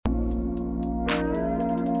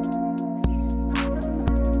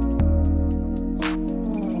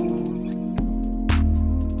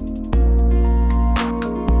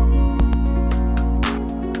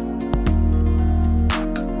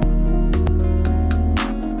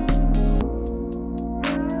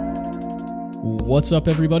What's up,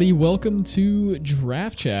 everybody? Welcome to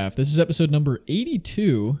Draft Chaff. This is episode number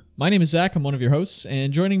 82. My name is Zach. I'm one of your hosts,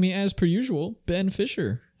 and joining me as per usual, Ben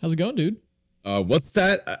Fisher. How's it going, dude? What's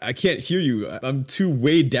that? I can't hear you. I'm too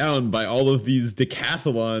weighed down by all of these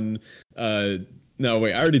decathlon. No,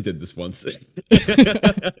 wait, I already did this once.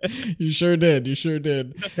 You sure did.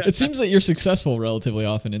 It seems that you're successful relatively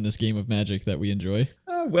often in this game of Magic that we enjoy.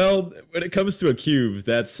 Well, when it comes to a cube,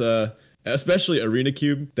 that's especially Arena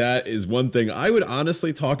Cube, that is one thing I would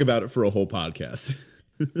honestly talk about it for a whole podcast.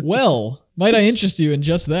 Well, might I interest you in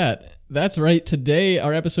just that? That's right. Today,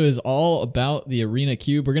 our episode is all about the Arena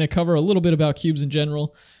Cube. We're going to cover a little bit about cubes in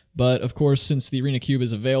general, but of course, since the Arena Cube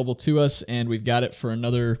is available to us and we've got it for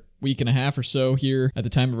another week and a half or so here at the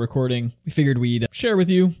time of recording, we figured we'd share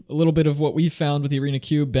with you a little bit of what we found with the Arena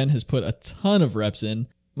Cube. Ben has put a ton of reps in.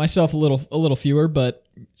 Myself, a little fewer, but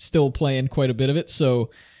still playing quite a bit of it,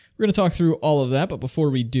 so we're going to talk through all of that, but before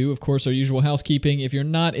we do, of course, our usual housekeeping. If you're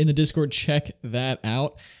not in the Discord, check that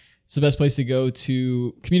out. It's the best place to go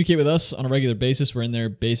to communicate with us on a regular basis. We're in there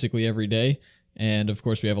basically every day. And of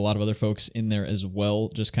course, we have a lot of other folks in there as well,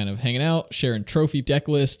 just kind of hanging out, sharing trophy deck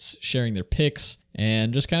lists, sharing their picks,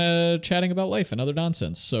 and just kind of chatting about life and other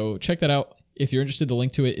nonsense. So check that out. If you're interested, the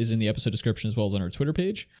link to it is in the episode description as well as on our Twitter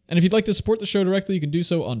page. And if you'd like to support the show directly, you can do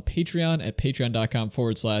so on Patreon at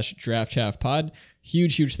patreon.com/draftchaffpod.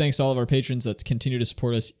 Huge thanks to all of our patrons that continue to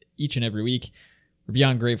support us each and every week. We're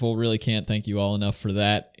beyond grateful. Really can't thank you all enough for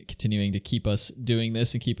that, continuing to keep us doing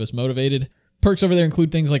this and keep us motivated. Perks over there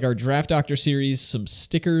include things like our Draft Doctor series, some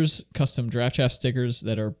stickers, custom Draft Chaff stickers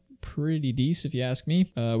that are pretty decent if you ask me.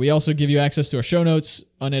 We also give you access to our show notes,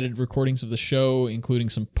 unedited recordings of the show, including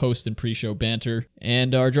some post and pre-show banter,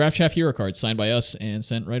 and our Draft Chaff hero cards signed by us and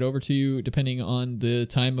sent right over to you depending on the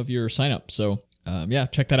time of your sign up. So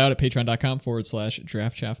check that out at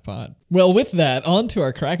patreon.com/draftchaffpod. Well, with that, on to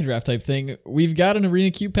our Kraken Draft type thing. We've got an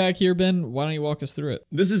Arena Cube pack here, Ben. Why don't you walk us through it?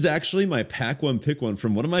 This is actually my pack one, pick one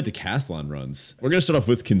from one of my decathlon runs. We're going to start off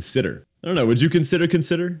with Consider. I don't know, would you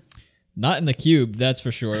consider? Not in the cube, that's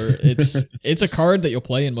for sure. It's a card that you'll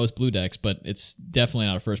play in most blue decks, but it's definitely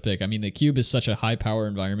not a first pick. I mean, the cube is such a high power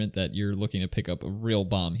environment that you're looking to pick up a real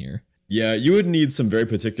bomb here. Yeah, you would need some very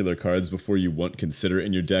particular cards before you want Consider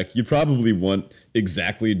in your deck. You probably want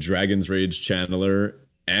exactly Dragon's Rage Channeler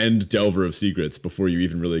and Delver of Secrets before you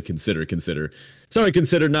even really consider. Sorry,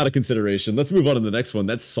 Consider, not a consideration. Let's move on to the next one.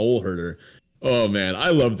 That's Soul Herder. Oh man, I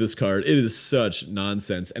love this card. It is such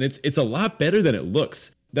nonsense, and it's a lot better than it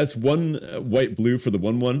looks. That's one white-blue for the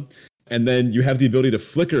 1/1. And then you have the ability to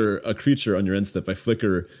flicker a creature on your end step. By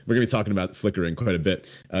flicker, we're going to be talking about flickering quite a bit.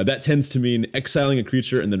 That tends to mean exiling a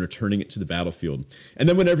creature and then returning it to the battlefield. And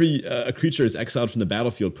then whenever a creature is exiled from the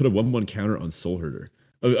battlefield, put a 1/1 counter on Soul Herder.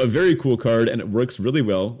 A very cool card, and it works really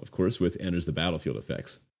well, of course, with enters the battlefield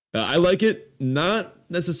effects. I like it, not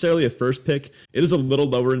necessarily a first pick. It is a little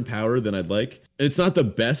lower in power than I'd like. It's not the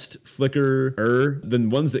best flicker than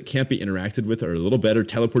ones that can't be interacted with are a little better.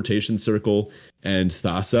 Teleportation Circle and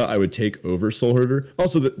Thassa I would take over Soul Herder.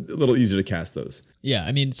 Also, a little easier to cast those. Yeah,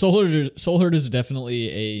 I mean, Soul Herder is definitely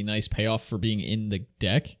a nice payoff for being in the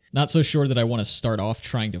deck. Not so sure that I want to start off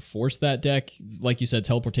trying to force that deck. Like you said,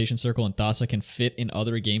 Teleportation Circle and Thassa can fit in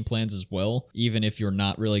other game plans as well, even if you're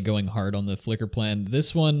not really going hard on the flicker plan.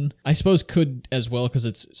 This one, I suppose, could as well because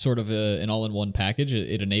it's sort of an all-in-one package.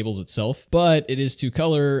 It enables itself, but it is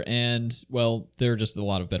 2-color, and, well, there are just a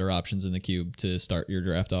lot of better options in the cube to start your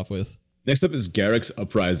draft off with. Next up is Garruk's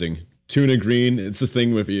Uprising. 2 and a green. It's this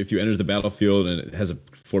thing where if you enters the battlefield and it has a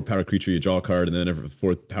 4-power creature, you draw a card, and then every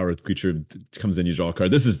 4th-power creature comes in, you draw a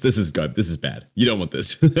card. This is good. This is bad. You don't want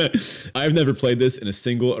this. I've never played this in a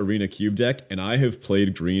single Arena Cube deck, and I have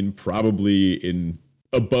played green probably in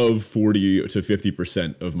above 40 to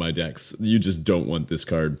 50% of my decks. You just don't want this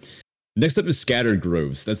card. Next up is Scattered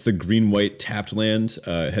Groves. That's the green-white tapped land.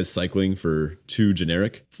 It has cycling for 2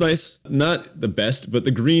 generic. It's nice. Not the best, but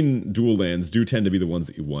the green dual lands do tend to be the ones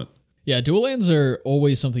that you want. Yeah, dual lands are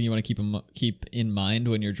always something you want to keep in mind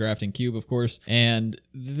when you're drafting cube, of course. And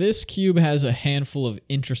this cube has a handful of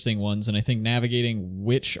interesting ones, and I think navigating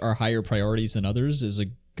which are higher priorities than others is a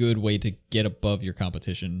good way to get above your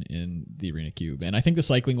competition in the Arena Cube. And I think the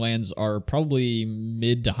cycling lands are probably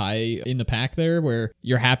mid to high in the pack there, where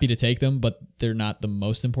you're happy to take them, but they're not the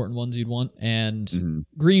most important ones you'd want. And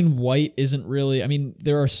green-white isn't really, I mean,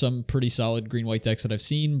 there are some pretty solid green-white decks that I've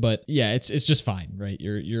seen, but yeah, it's just fine, right?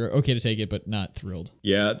 You're okay to take it, but not thrilled.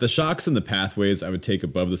 Yeah, the shocks and the pathways I would take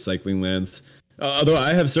above the cycling lands. Although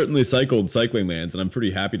I have certainly cycled cycling lands, and I'm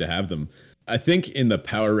pretty happy to have them. I think in the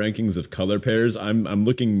power rankings of color pairs, I'm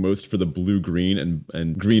looking most for the blue-green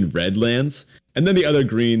and green-red lands. And then the other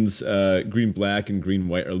greens, green-black and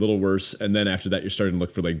green-white, are a little worse. And then after that, you're starting to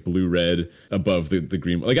look for like blue-red above the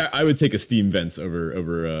green. Like I would take a Steam Vents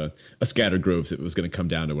over a Scattered Groves if it was going to come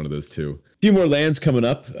down to one of those two. A few more lands coming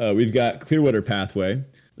up. We've got Clearwater Pathway.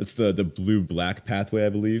 That's the blue-black pathway, I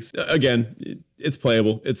believe. Again, it's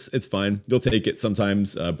playable. It's fine. You'll take it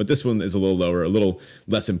sometimes, but this one is a little lower, a little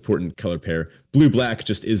less important color pair. Blue-black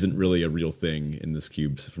just isn't really a real thing in this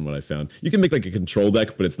cube, from what I found. You can make like a control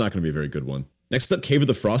deck, but it's not going to be a very good one. Next up, Cave of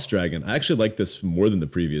the Frost Dragon. I actually like this more than the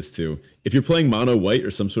previous two. If you're playing mono white or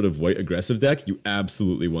some sort of white aggressive deck, you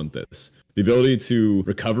absolutely want this. The ability to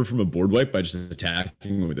recover from a board wipe by just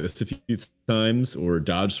attacking with this a few times, or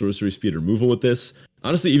dodge sorcery speed removal with this.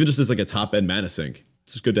 Honestly, even just as like a top-end mana sink.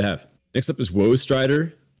 It's just good to have. Next up is Woe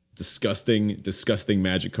Strider. Disgusting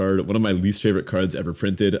magic card. One of my least favorite cards ever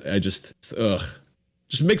printed. I just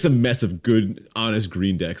makes a mess of good, honest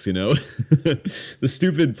green decks, you know? The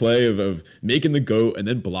stupid play of making the goat and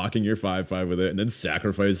then blocking your 5/5 with it and then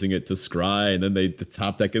sacrificing it to scry and then they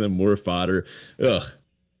top deck in a more fodder. Ugh.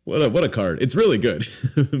 What a card. It's really good,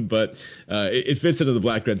 but it fits into the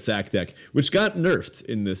black-red sack deck, which got nerfed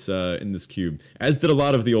in this cube, as did a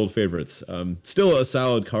lot of the old favorites. Still a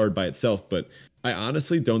solid card by itself, but I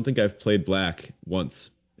honestly don't think I've played black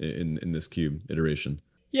once in this cube iteration.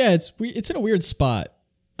 Yeah, it's in a weird spot.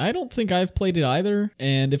 I don't think I've played it either,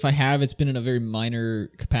 and if I have, it's been in a very minor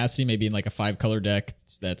capacity, maybe in like a 5-color deck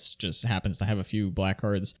that's just happens to have a few black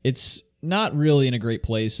cards. It's not really in a great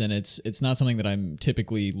place, and it's not something that I'm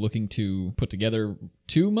typically looking to put together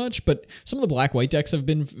too much, but some of the black-white decks have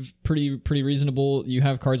been pretty reasonable. You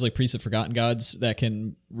have cards like Priest of Forgotten Gods that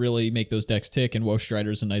can really make those decks tick, and Woe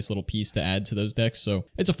Strider's a nice little piece to add to those decks, so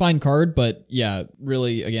it's a fine card, but yeah,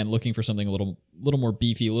 really, again, looking for something a little more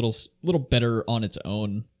beefy, a little better on its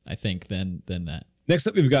own, I think, than that. Next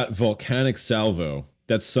up, we've got Volcanic Salvo.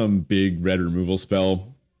 That's some big red removal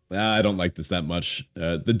spell. I don't like this that much.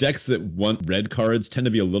 The decks that want red cards tend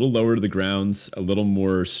to be a little lower to the grounds, a little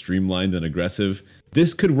more streamlined and aggressive.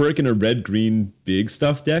 This could work in a red-green big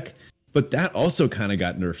stuff deck, but that also kind of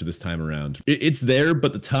got nerfed this time around. It's there,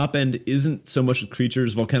 but the top end isn't so much with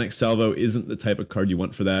creatures. Volcanic Salvo isn't the type of card you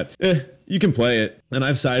want for that. You can play it, and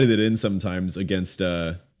I've sided it in sometimes against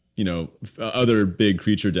other big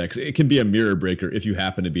creature decks. It can be a mirror breaker if you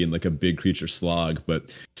happen to be in like a big creature slog,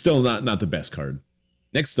 but still not the best card.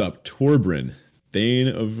 Next up, Torbran, Thane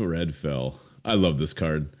of Redfell. I love this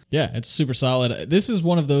card. Yeah, it's super solid. This is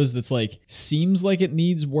one of those that's like, seems like it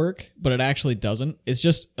needs work, but it actually doesn't. It's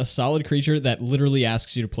just a solid creature that literally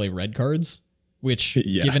asks you to play red cards, which,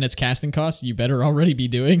 given its casting cost, you better already be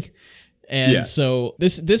doing. And so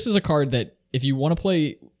this is a card that if you want to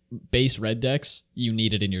play base red decks, you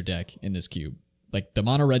need it in your deck in this cube. Like, the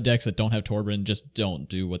mono red decks that don't have Torbran just don't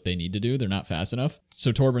do what they need to do. They're not fast enough.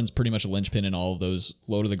 So Torbran's pretty much a linchpin in all of those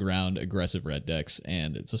low to the ground aggressive red decks,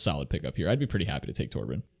 and it's a solid pickup here. I'd be pretty happy to take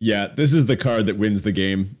Torbran. Yeah, this is the card that wins the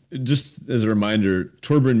game. Just as a reminder,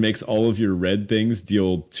 Torbran makes all of your red things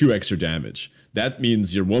deal 2 extra damage. That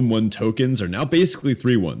means your 1/1 tokens are now basically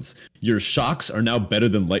 3/1s. Your shocks are now better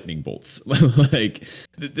than lightning bolts. Like,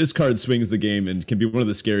 this card swings the game and can be one of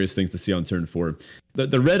the scariest things to see on turn 4.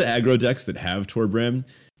 The red aggro decks that have Torbran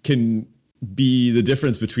can be the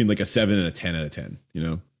difference between like a 7 and a 10 out of 10, you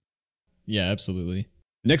know? Yeah, absolutely.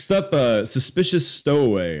 Next up, Suspicious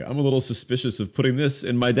Stowaway. I'm a little suspicious of putting this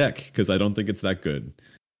in my deck because I don't think it's that good.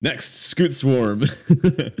 Next, Scoot Swarm.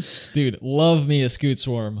 Dude, love me a Scoot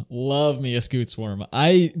Swarm. Love me a Scoot Swarm.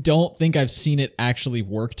 I don't think I've seen it actually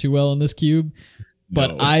work too well in this cube,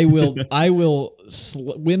 but no. I will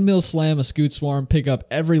windmill slam a Scoot Swarm, pick up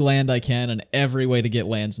every land I can and every way to get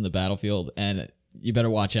lands in the battlefield, and you better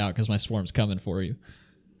watch out because my Swarm's coming for you.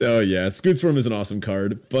 Oh yeah, Scoot Swarm is an awesome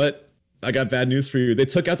card, but I got bad news for you. They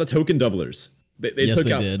took out the token doublers. They took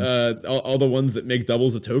out all the ones that make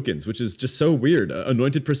doubles of tokens, which is just so weird.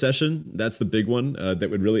 Anointed Procession, that's the big one that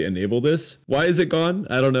would really enable this. Why is it gone?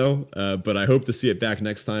 I don't know, but I hope to see it back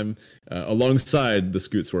next time alongside the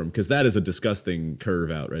Scoot Swarm, because that is a disgusting curve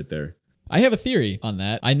out right there. I have a theory on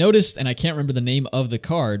that. I noticed, and I can't remember the name of the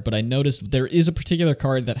card, but I noticed there is a particular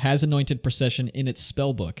card that has Anointed Procession in its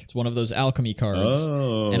spellbook. It's one of those alchemy cards.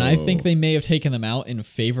 Oh. And I think they may have taken them out in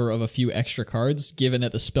favor of a few extra cards, given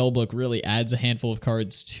that the spellbook really adds a handful of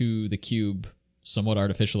cards to the cube, somewhat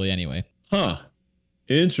artificially anyway. Huh.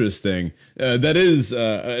 Interesting. That is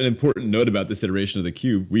an important note about this iteration of the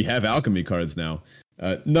cube. We have alchemy cards now.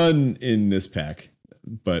 None in this pack.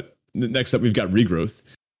 But next up, we've got Regrowth.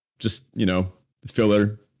 Just,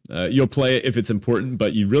 filler. You'll play it if it's important,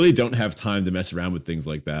 but you really don't have time to mess around with things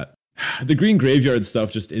like that. The green graveyard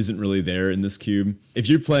stuff just isn't really there in this cube. If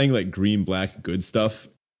you're playing like green, black, good stuff,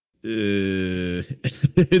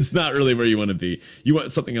 it's not really where you want to be. You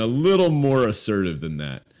want something a little more assertive than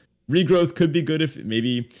that. Regrowth could be good if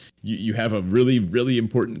maybe you have a really, really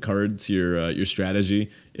important card to your strategy.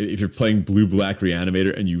 If you're playing blue-black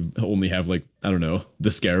Reanimator and you only have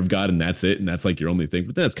the Scarab God and that's it, and that's like your only thing,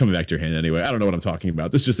 but then it's coming back to your hand anyway. I don't know what I'm talking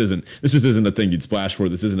about. This just isn't a thing you'd splash for.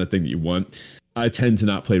 This isn't a thing that you want. I tend to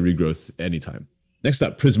not play Regrowth anytime. Next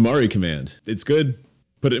up, Prismari Command. It's good.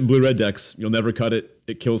 Put it in blue-red decks. You'll never cut it.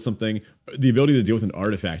 It kills something. The ability to deal with an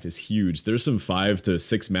artifact is huge. There's some 5 to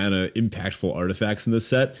 6 mana impactful artifacts in this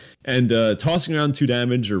set. And tossing around 2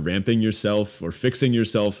 damage or ramping yourself or fixing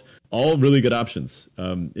yourself, all really good options.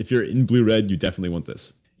 If you're in blue-red, you definitely want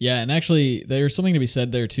this. Yeah, and actually, there's something to be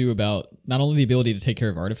said there, too, about not only the ability to take care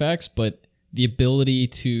of artifacts, but the ability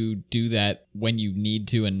to do that when you need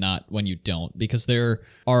to and not when you don't. Because there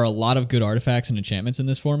are a lot of good artifacts and enchantments in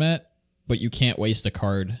this format, but you can't waste a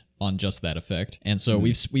card on just that effect. And so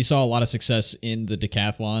we saw a lot of success in the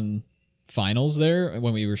Decathlon finals there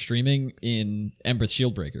when we were streaming in Ember's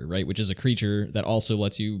Shieldbreaker, right? Which is a creature that also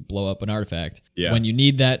lets you blow up an artifact. Yeah. When you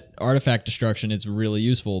need that artifact destruction, it's really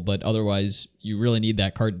useful, but otherwise you really need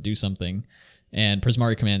that card to do something. And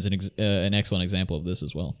Prismari Command's an excellent example of this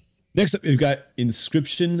as well. Next up, we've got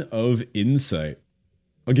Inscription of Insight.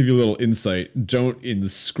 I'll give you a little insight. Don't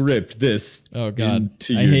inscript this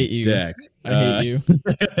into your deck. I hate you.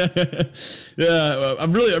 Yeah, well,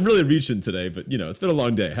 I'm really reaching today, but it's been a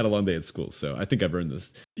long day. I had a long day at school, so I think I've earned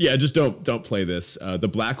this. Yeah, just don't play this. The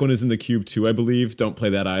black one is in the cube too, I believe. Don't play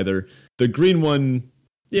that either. The green one,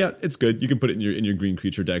 yeah, it's good. You can put it in your green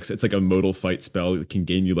creature decks. It's like a modal fight spell. It can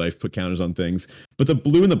gain you life, put counters on things. But the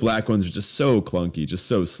blue and the black ones are just so clunky, just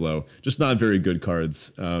so slow, just not very good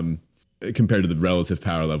cards. Compared to the relative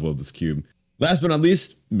power level of this cube. Last but not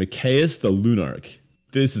least, Mikaeus the Lunarch.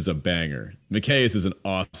 This is a banger. Mikaeus is an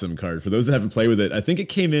awesome card. For those that haven't played with it, I think it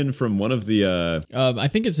came in from one of the... I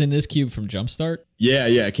think it's in this cube from Jumpstart. Yeah,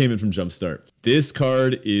 it came in from Jumpstart. This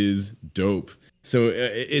card is dope. So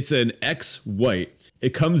it's an X white.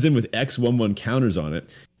 It comes in with X/1/1 counters on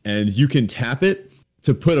it, and you can tap it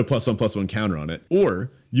to put a +1/+1 counter on it,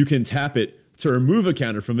 or you can tap it to remove a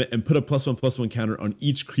counter from it and put a +1/+1 counter on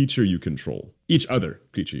each creature you control. Each other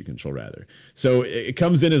creature you control, rather. So it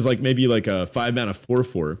comes in as maybe a 5 mana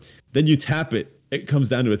 4/4. Then you tap it, it comes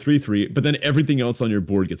down to a 3/3, but then everything else on your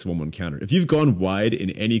board gets a 1/1 counter. If you've gone wide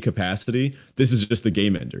in any capacity, this is just the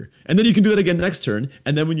game ender. And then you can do that again next turn,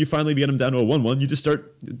 and then when you finally get them down to a 1/1, you just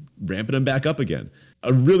start ramping them back up again.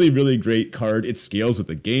 A really, really great card. It scales with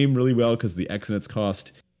the game really well because of the X in its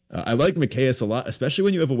cost. I like Mikaeus a lot, especially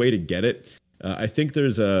when you have a way to get it. I think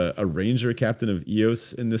there's a Ranger Captain of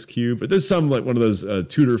Eos in this cube, but there's some one of those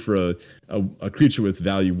tutor for a creature with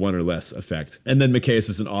value 1 or less effect. And then Mikaeus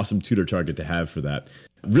is an awesome tutor target to have for that.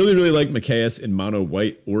 Really, really like Mikaeus in mono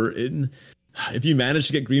white or in... If you manage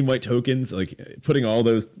to get green-white tokens, putting all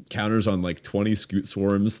those counters on 20 Scoot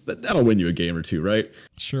Swarms, that'll win you a game or two, right?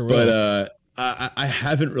 Sure will. But I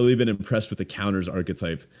haven't really been impressed with the counters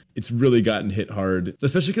archetype. It's really gotten hit hard,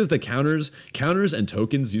 especially because the counters and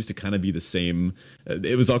tokens used to kind of be the same.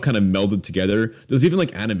 It was all kind of melded together. There's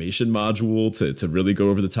even animation module to really go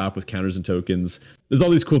over the top with counters and tokens. There's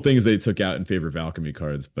all these cool things they took out in favor of alchemy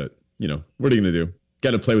cards, but what are you going to do?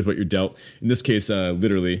 Got to play with what you're dealt. In this case,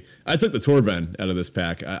 literally, I took the Torben out of this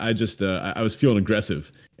pack. I was feeling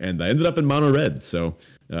aggressive, and I ended up in mono red, so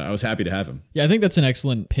I was happy to have him. Yeah, I think that's an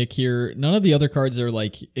excellent pick here. None of the other cards are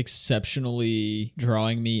exceptionally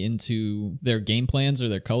drawing me into their game plans or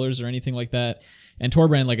their colors or anything like that. And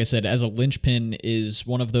Torbrand, like I said, as a linchpin, is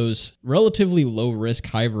one of those relatively low-risk,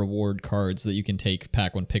 high-reward cards that you can take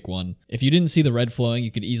pack one, pick one. If you didn't see the red flowing, you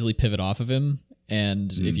could easily pivot off of him.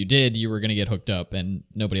 And if you did, you were going to get hooked up, and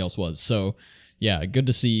nobody else was. So, yeah, good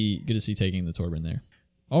to see taking the Torben there.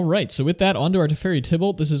 All right, so with that, on to our Teferi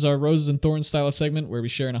Tibalt. This is our Roses and Thorns style of segment where we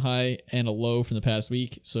share a high and a low from the past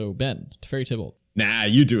week. So, Ben, Teferi Tibalt. Nah,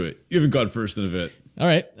 you do it. You haven't gone first in a bit. All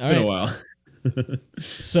right. It's been a while.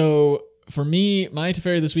 So, For me, my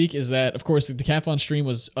Teferi this week is that, of course, the decathlon stream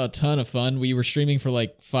was a ton of fun. We were streaming for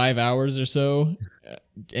like 5 hours or so,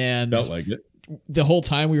 and Felt like it. The whole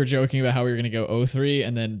time we were joking about how we were going to go 0-3,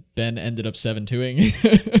 and then Ben ended up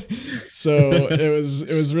 7-2ing. So it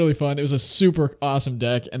was really fun. It was a super awesome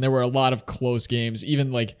deck, and there were a lot of close games.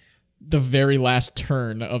 Even like the very last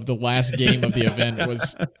turn of the last game of the event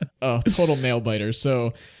was a total nail biter.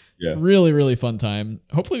 So yeah, really, really fun time.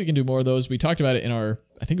 Hopefully we can do more of those. We talked about it in our,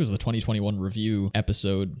 I think it was the 2021 review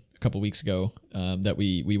episode a couple weeks ago, that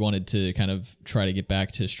we wanted to kind of try to get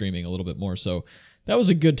back to streaming a little bit more. So that was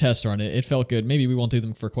a good test run. It felt good. Maybe we won't do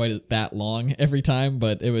them for quite that long every time,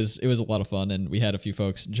 but it was a lot of fun, and we had a few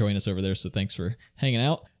folks join us over there. So thanks for hanging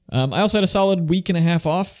out. I also had a solid week and a half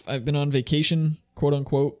off. I've been on vacation, quote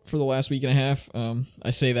unquote, for the last week and a half.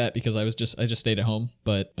 I say that because I just stayed at home,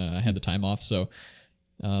 but I had the time off. So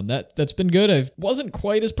that's been good. I wasn't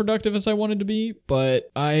quite as productive as I wanted to be,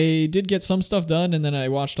 but I did get some stuff done, and then I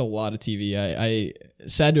watched a lot of TV. I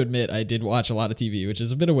sad to admit, I did watch a lot of TV, which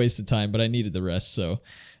is a bit of wasted time, but I needed the rest, so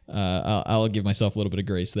I'll give myself a little bit of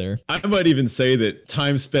grace there. I might even say that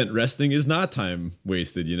time spent resting is not time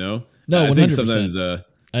wasted, you know? No, 100%. I think sometimes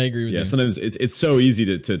I agree with you. Yeah, sometimes it's so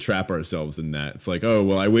easy to trap ourselves in that. It's like, oh,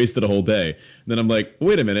 well, I wasted a whole day. And then I'm like,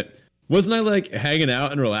 wait a minute. Wasn't I like hanging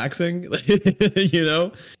out and relaxing? You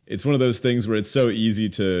know, it's one of those things where it's so easy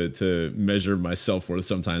to measure my self-worth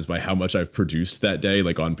sometimes by how much I've produced that day,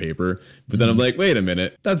 like on paper. But then I'm like, wait a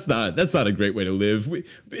minute, that's not a great way to live.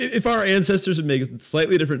 If our ancestors had made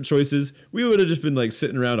slightly different choices, we would have just been like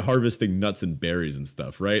sitting around harvesting nuts and berries and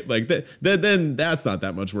stuff, right? Like then that's not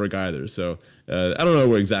that much work either. So I don't know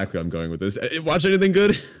where exactly I'm going with this. Watch anything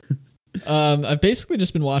good? I've basically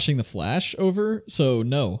just been watching The Flash over, so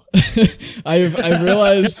no. I've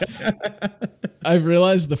realized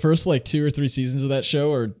the first like 2 or 3 seasons of that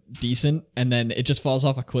show are decent, and then it just falls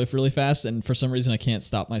off a cliff really fast, and for some reason I can't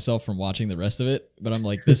stop myself from watching the rest of it. But I'm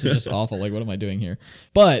like, this is just awful. Like, what am I doing here?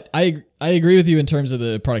 But I agree with you in terms of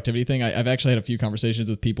the productivity thing. I've actually had a few conversations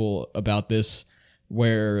with people about this,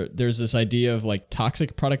 where there's this idea of like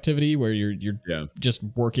toxic productivity, where you're just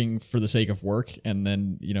working for the sake of work, and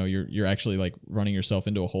then you're actually like running yourself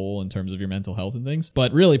into a hole in terms of your mental health and things.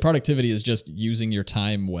 But really, productivity is just using your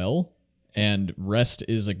time well, and rest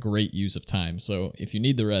is a great use of time. So if you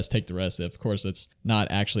need the rest, take the rest. Of course, that's not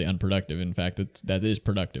actually unproductive. In fact, that is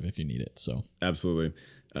productive if you need it. So absolutely.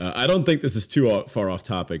 I don't think this is too far off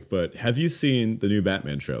topic, but have you seen the new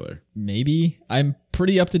Batman trailer? Maybe. I'm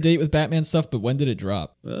pretty up to date with Batman stuff, but when did it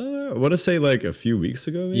drop? I want to say like a few weeks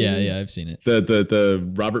ago. Maybe? Yeah, I've seen it.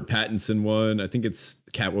 The Robert Pattinson one. I think it's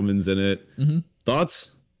Catwoman's in it. Mm-hmm.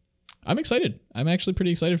 Thoughts? I'm excited. I'm actually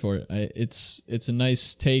pretty excited for it. It's a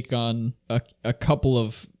nice take on a couple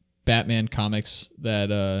of Batman comics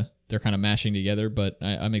that they're kind of mashing together, but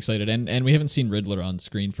I'm excited. And we haven't seen Riddler on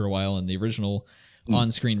screen for a while, and the original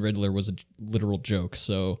on-screen Riddler was a literal joke.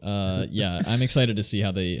 So yeah, I'm excited to see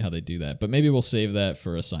how they do that. But maybe we'll save that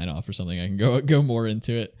for a sign-off or something. I can go more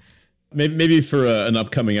into it. Maybe for an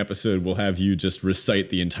upcoming episode, we'll have you just recite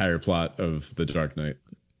the entire plot of The Dark Knight.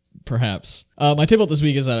 Perhaps. My tip this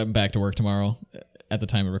week is that I'm back to work tomorrow at the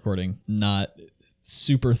time of recording. Not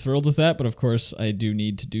super thrilled with that, but of course I do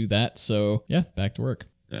need to do that. So yeah, back to work.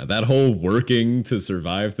 Yeah, that whole working to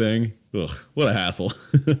survive thing. Ugh, what a hassle.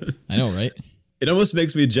 I know, right? It almost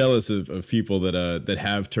makes me jealous of people that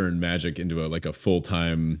have turned Magic into a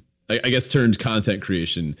full-time, I guess turned content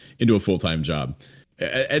creation into a full-time job.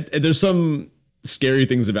 And there's some scary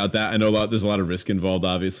things about that. I know there's a lot of risk involved,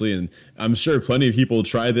 obviously, and I'm sure plenty of people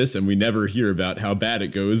try this and we never hear about how bad it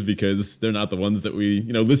goes because they're not the ones that we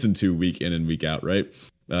listen to week in and week out, right?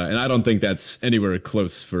 And I don't think that's anywhere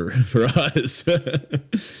close for us.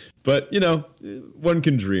 But, one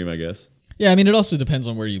can dream, I guess. Yeah, I mean, it also depends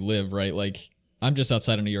on where you live, right? Like, I'm just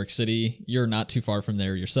outside of New York City. You're not too far from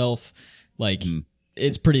there yourself. Like,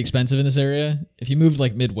 it's pretty expensive in this area. If you moved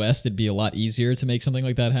like Midwest, it'd be a lot easier to make something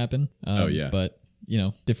like that happen. Oh, yeah. But,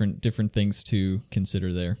 different things to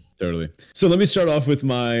consider there. Totally. So let me start off with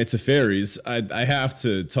my Teferis. I have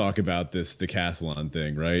to talk about this decathlon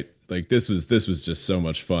thing, right? Like this was just so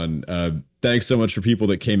much fun. Thanks so much for people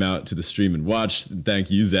that came out to the stream and watched. Thank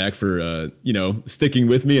you, Zach, for sticking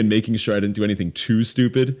with me and making sure I didn't do anything too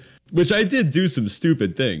stupid. Which I did do some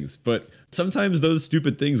stupid things, but sometimes those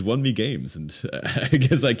stupid things won me games, and I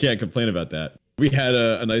guess I can't complain about that. We had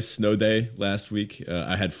a nice snow day last week.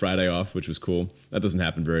 I had Friday off, which was cool. That doesn't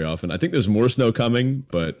happen very often. I think there's more snow coming,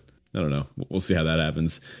 but I don't know. We'll see how that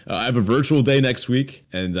happens. I have a virtual day next week,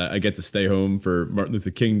 and I get to stay home for Martin Luther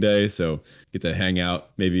King Day, so get to hang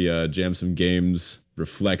out, maybe jam some games,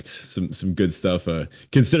 reflect, some good stuff.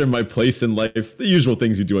 Consider my place in life, the usual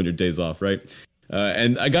things you do on your days off, right?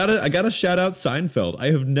 And I gotta shout out Seinfeld.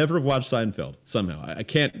 I have never watched Seinfeld somehow. I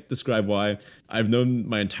can't describe why. I've known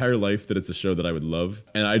my entire life that it's a show that I would love,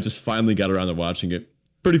 and I just finally got around to watching it.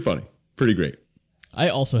 Pretty funny, pretty great. I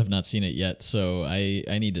also have not seen it yet, so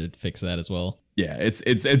I need to fix that as well. Yeah, it's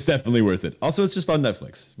definitely worth it. Also, it's just on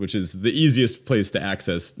Netflix, which is the easiest place to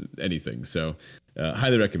access anything. So,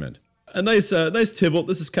 highly recommend. A nice Tybalt.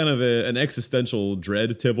 This is kind of an existential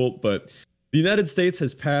dread Tybalt, but the United States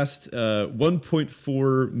has passed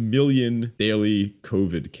 1.4 million daily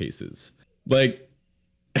COVID cases. Like,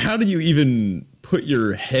 how do you even put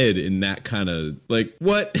your head in that kind of, like,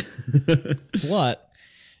 what? It's a lot.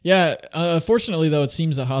 Yeah, fortunately, though, it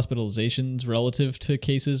seems that hospitalizations relative to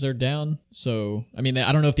cases are down. So, I mean,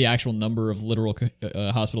 I don't know if the actual number of literal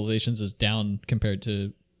hospitalizations is down compared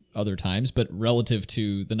to other times, but relative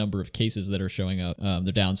to the number of cases that are showing up,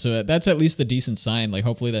 they're down. So that's at least a decent sign. Like,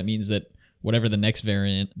 hopefully that means that whatever the next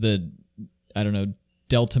variant, I don't know,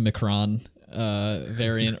 Delta Micron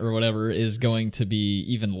variant or whatever, is going to be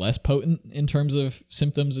even less potent in terms of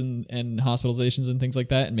symptoms and hospitalizations and things like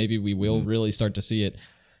that. And maybe we will really start to see it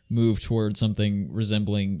move towards something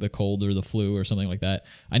resembling the cold or the flu or something like that.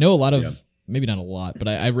 I know a lot of, maybe not a lot, but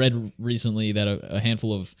I read recently that a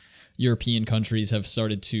handful of European countries have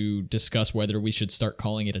started to discuss whether we should start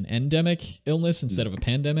calling it an endemic illness instead of a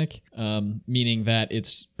pandemic, meaning that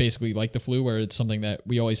it's basically like the flu, where it's something that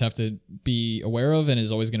we always have to be aware of and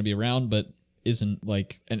is always going to be around, but isn't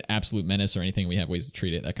like an absolute menace or anything. We have ways to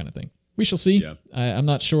treat it, that kind of thing. We shall see. Yeah. I'm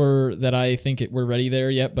not sure that I think we're ready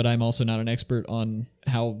there yet, but I'm also not an expert on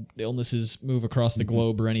how illnesses move across the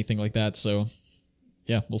globe or anything like that. So,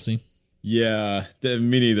 yeah, we'll see. Yeah,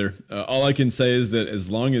 me neither. All I can say is that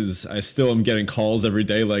as long as I still am getting calls every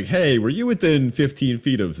day like, hey, were you within 15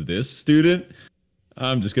 feet of this student?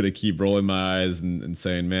 I'm just going to keep rolling my eyes and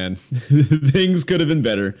saying, man, things could have been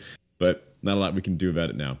better, but not a lot we can do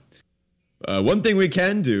about it now. One thing we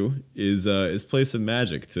can do is play some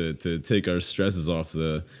Magic to take our stresses off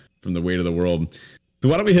from the weight of the world. So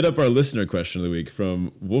why don't we hit up our listener question of the week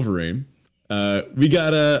from Wolverine? We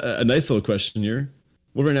got a nice little question here.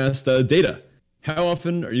 Wolverine asked, Data, how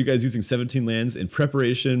often are you guys using 17 lands in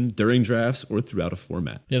preparation, during drafts, or throughout a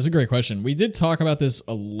format? Yeah, it's a great question. We did talk about this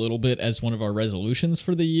a little bit as one of our resolutions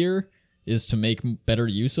for the year, is to make better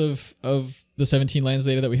use of the 17 lands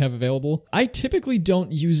data that we have available. I typically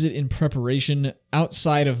don't use it in preparation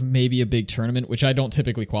outside of maybe a big tournament, which I don't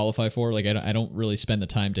typically qualify for. Like, I don't really spend the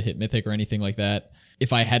time to hit Mythic or anything like that.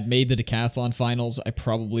 If I had made the Decathlon finals, I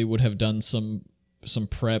probably would have done some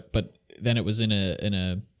prep, but then it was in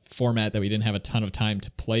a format that we didn't have a ton of time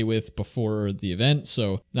to play with before the event,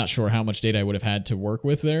 so not sure how much data I would have had to work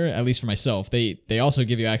with there, at least for myself. They also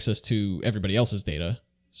give you access to everybody else's data,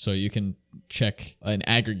 so you can check an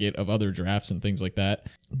aggregate of other drafts and things like that.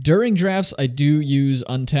 During drafts, I do use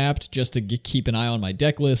Untapped just to keep an eye on my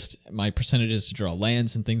deck list, my percentages to draw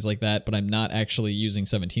lands and things like that, but I'm not actually using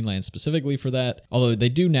 17 lands specifically for that, although they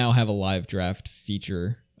do now have a live draft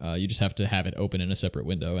feature. You just have to have it open in a separate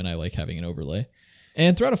window, and I like having an overlay.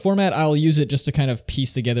 And throughout a format, I'll use it just to kind of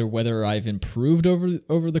piece together whether I've improved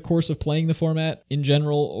over the course of playing the format in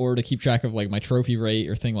general, or to keep track of like my trophy rate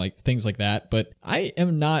or things like that. But I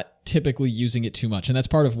am not typically using it too much, and that's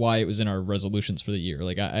part of why it was in our resolutions for the year.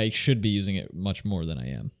 Like, I should be using it much more than I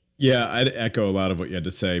am. Yeah, I'd echo a lot of what you had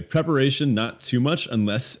to say. Preparation, not too much,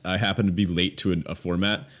 unless I happen to be late to a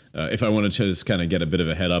format. If I wanted to just kind of get a bit of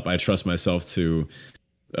a head up, I trust myself to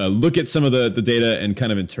look at some of the data and kind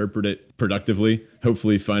of interpret it productively,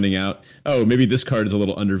 hopefully finding out, oh, maybe this card is a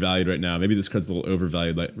little undervalued right now. Maybe this card's a little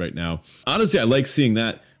overvalued right now. Honestly, I like seeing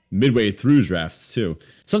that midway through drafts too.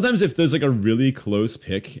 Sometimes if there's like a really close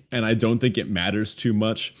pick and I don't think it matters too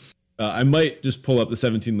much, I might just pull up the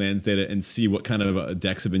 17 lands data and see what kind of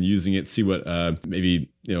decks have been using it, see what maybe,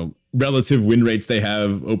 relative win rates they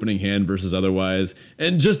have opening hand versus otherwise.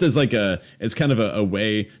 And just as as kind of a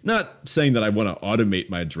way, not saying that I want to automate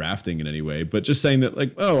my drafting in any way, but just saying that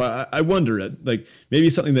I wonder, like maybe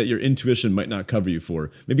something that your intuition might not cover you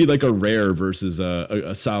for, maybe like a rare versus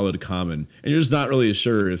a solid common. And you're just not really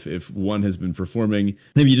sure if one has been performing.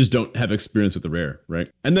 Maybe you just don't have experience with the rare, right?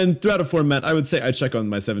 And then throughout a format, I would say I check on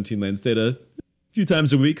my 17 lands data a few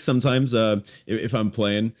times a week, sometimes if I'm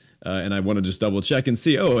playing and I want to just double check and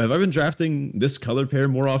see, have I been drafting this color pair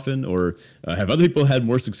more often, or have other people had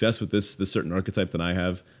more success with this certain archetype than I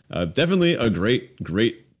have? Definitely a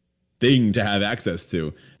great thing to have access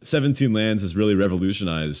to. 17 lands has really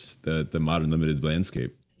revolutionized the modern limited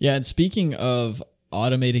landscape. Yeah, and speaking of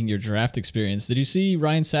automating your draft experience. Did you see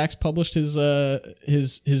Ryan Sachs published his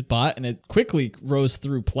bot, and it quickly rose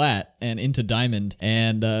through plat and into diamond,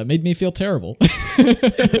 and made me feel terrible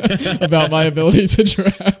about my ability to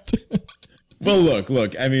draft. Well,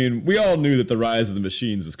 look. I mean, we all knew that the rise of the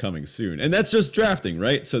machines was coming soon, and that's just drafting,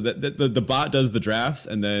 right? So that the bot does the drafts,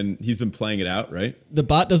 and then he's been playing it out, right? The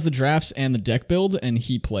bot does the drafts and the deck build, and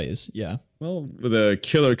he plays. Yeah. Well, with a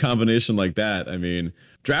killer combination like that, I mean,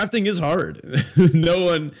 drafting is hard. No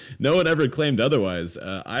one ever claimed otherwise.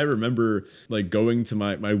 I remember like going to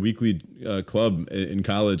my weekly club in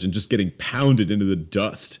college and just getting pounded into the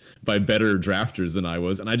dust by better drafters than I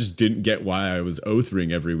was, and I just didn't get why I was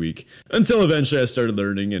oathering every week until eventually I started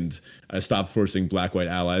learning and I stopped forcing black-white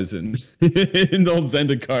allies in in the old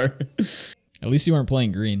Zendikar. At least you weren't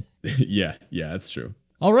playing green. Yeah, that's true.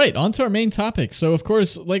 All right, on to our main topic. So, of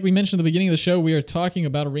course, like we mentioned at the beginning of the show, we are talking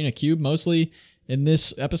about Arena Cube mostly in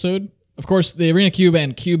this episode. Of course, the Arena Cube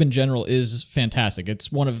and Cube in general is fantastic.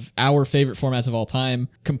 It's one of our favorite formats of all time.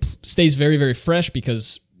 Stays very, very fresh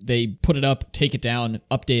because they put it up, take it down,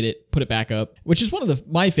 update it, put it back up, which is one of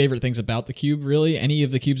my favorite things about the Cube, really. Any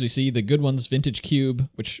of the cubes we see, the good ones, Vintage Cube,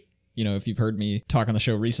 which, you know, if you've heard me talk on the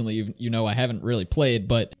show recently, you know I haven't really played,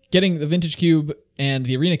 but getting the Vintage Cube and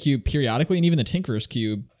the Arena Cube periodically, and even the Tinkerer's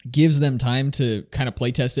Cube, gives them time to kind of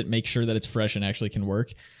play test it, make sure that it's fresh and actually can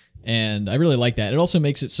work. And I really like that. It also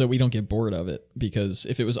makes it so we don't get bored of it, because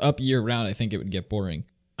if it was up year round, I think it would get boring.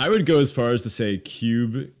 I would go as far as to say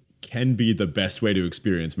Cube can be the best way to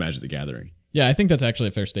experience Magic the Gathering. Yeah, I think that's actually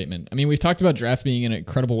a fair statement. I mean, we've talked about draft being an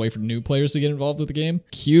incredible way for new players to get involved with the game.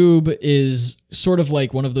 Cube is sort of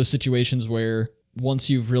like one of those situations where once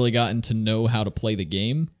you've really gotten to know how to play the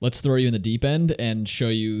game, let's throw you in the deep end and show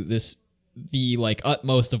you the like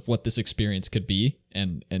utmost of what this experience could be.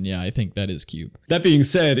 And yeah, I think that is Cube. That being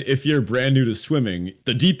said, if you're brand new to swimming,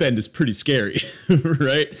 the deep end is pretty scary,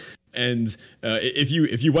 right? And if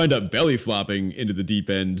you wind up belly flopping into the deep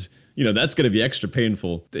end, you know, that's going to be extra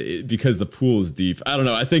painful because the pool is deep. I don't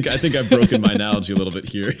know. I think I've broken my analogy a little bit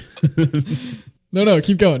here. No,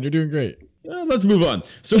 keep going. You're doing great. Let's move on.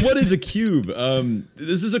 So what is a cube?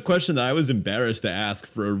 This is a question that I was embarrassed to ask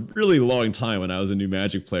for a really long time when I was a new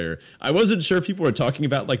Magic player. I wasn't sure if people were talking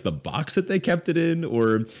about like the box that they kept it in,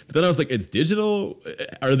 but then I was like, it's digital?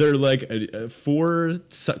 Are there like 4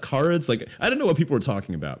 cards? Like, I don't know what people were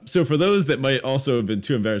talking about. So for those that might also have been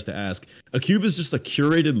too embarrassed to ask, a cube is just a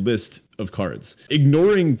curated list of cards,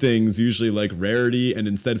 ignoring things usually like rarity and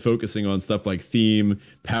instead focusing on stuff like theme,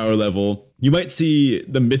 power level. You might see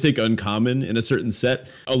the mythic uncommon in a certain set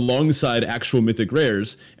alongside actual mythic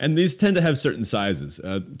rares, and these tend to have certain sizes.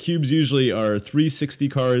 Cubes usually are 360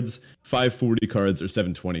 cards, 540 cards, or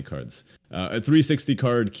 720 cards. A 360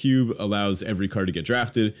 card cube allows every card to get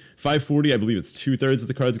drafted. 540, I believe it's 2/3 of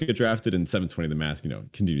the cards get drafted, and 720, the math,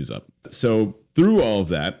 continues up. So through all of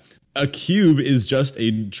that, a cube is just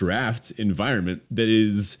a draft environment that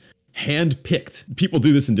is hand-picked. People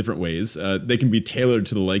do this in different ways. They can be tailored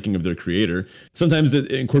to the liking of their creator. Sometimes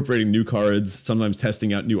incorporating new cards, sometimes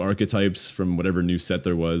testing out new archetypes from whatever new set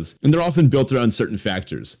there was. And they're often built around certain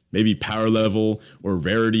factors, maybe power level or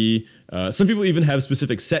rarity. Some people even have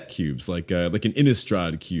specific set cubes, like an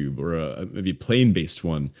Innistrad cube or maybe a plane-based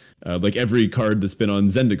one, like every card that's been on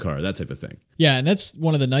Zendikar, that type of thing. Yeah, and that's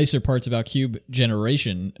one of the nicer parts about cube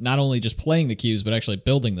generation, not only just playing the cubes, but actually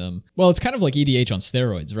building them. Well, it's kind of like EDH on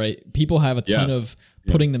steroids, right? People have a ton of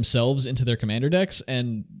putting themselves into their commander decks,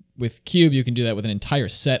 and with Cube, you can do that with an entire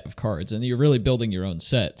set of cards, and you're really building your own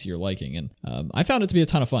set to your liking. And I found it to be a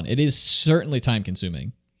ton of fun. It is certainly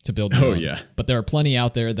time-consuming to build your own, but there are plenty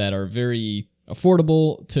out there that are very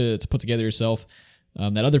affordable to put together yourself,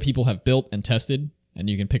 that other people have built and tested, and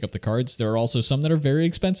you can pick up the cards. There are also some that are very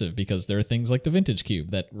expensive because there are things like the Vintage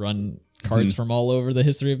Cube that run cards from all over the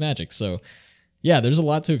history of Magic. So yeah, there's a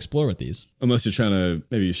lot to explore with these. Unless you're trying to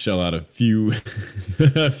maybe shell out a few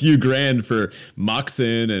grand for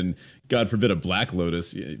Moxen and, God forbid, a Black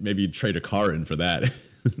Lotus. Maybe trade a car in for that.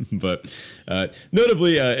 But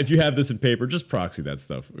notably, if you have this in paper, just proxy that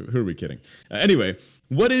stuff. Who are we kidding? Anyway,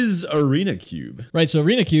 what is Arena Cube? Right, so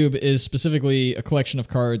Arena Cube is specifically a collection of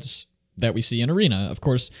cards that we see in Arena. Of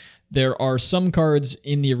course, there are some cards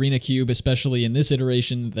in the Arena Cube, especially in this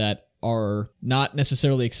iteration, that are not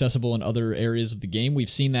necessarily accessible in other areas of the game. We've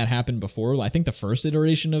seen that happen before. I think the first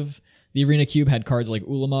iteration of the Arena Cube had cards like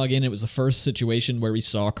Ulamog in. It was the first situation where we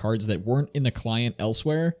saw cards that weren't in the client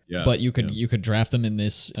elsewhere, but you could draft them in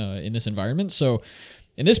this environment. So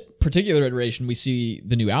in this particular iteration, we see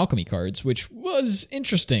the new Alchemy cards, which was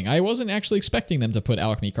interesting. I wasn't actually expecting them to put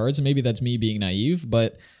Alchemy cards, and maybe that's me being naive,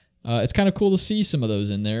 but it's kind of cool to see some of those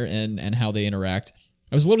in there and how they interact.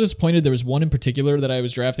 I was a little disappointed. There was one in particular that I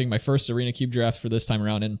was drafting, my first Arena Cube draft for this time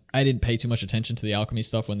around, and I didn't pay too much attention to the alchemy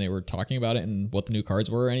stuff when they were talking about it and what the new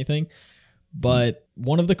cards were or anything. But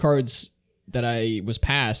one of the cards that I was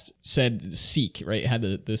passed said Seek, right? It had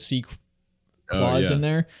the Seek clause in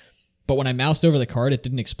there. But when I moused over the card, it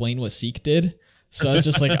didn't explain what Seek did. So I was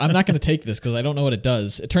just like, I'm not going to take this because I don't know what it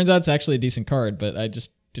does. It turns out it's actually a decent card, but I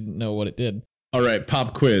just didn't know what it did. All right,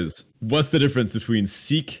 pop quiz. What's the difference between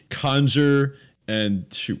Seek, Conjure,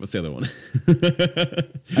 and shoot, what's the other one?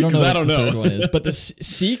 I don't know what the third one is, but the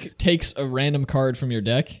Seek takes a random card from your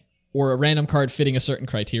deck or a random card fitting a certain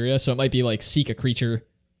criteria. So it might be like Seek a creature.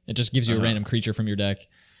 It just gives you a random creature from your deck.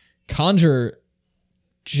 Conjure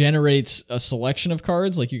generates a selection of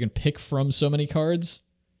cards. Like you can pick from so many cards.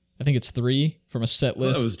 I think it's 3 from a set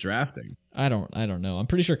list. That was drafting. I don't know. I'm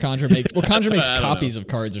pretty sure Conjure makes copies of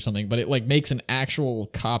cards or something, but it like makes an actual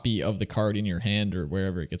copy of the card in your hand or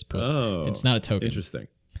wherever it gets put. Oh, it's not a token. Interesting.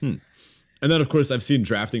 And then of course I've seen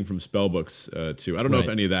drafting from spellbooks too. I don't know if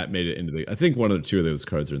any of that made it into the. I think one or two of those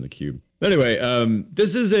cards are in the cube. But anyway,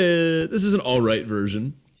 this is an all right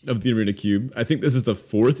version of the Arena Cube. I think this is the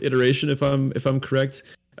 4th iteration if I'm correct.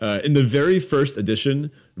 In the very first edition,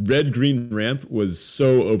 red-green ramp was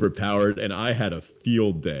so overpowered, and I had a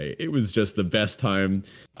field day. It was just the best time.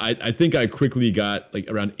 I think I quickly got like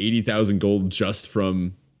around 80,000 gold just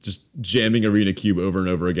from just jamming Arena Cube over and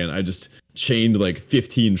over again. I just chained like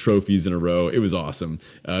 15 trophies in a row. It was awesome.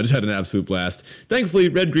 Just had an absolute blast. Thankfully,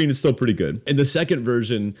 red-green is still pretty good. In the second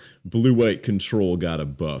version, blue-white control got a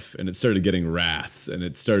buff, and it started getting wraths, and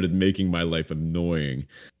it started making my life annoying.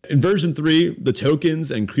 In version 3, the tokens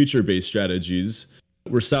and creature-based strategies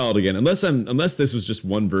were solid again, unless this was just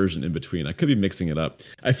one version in between. I could be mixing it up.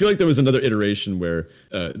 I feel like there was another iteration where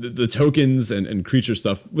the tokens and creature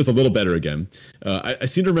stuff was a little better again. I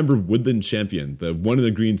seem to remember Woodland Champion, the 1 in the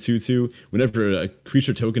green 2/2. Whenever a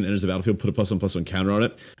creature token enters the battlefield, put a +1/+1 counter on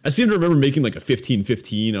it. I seem to remember making like a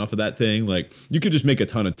 15/15 off of that thing. Like you could just make a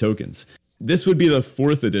ton of tokens. This would be the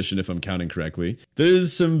 4th edition if I'm counting correctly.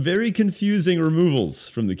 There's some very confusing removals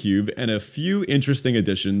from the cube and a few interesting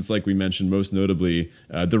additions, like we mentioned, most notably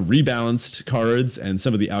the rebalanced cards and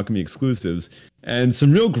some of the alchemy exclusives, and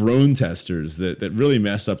some real groan testers that really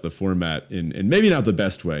messed up the format in maybe not the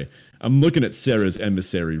best way. I'm looking at Sarah's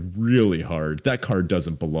Emissary really hard. That card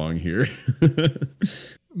doesn't belong here.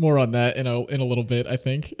 More on that in a little bit, I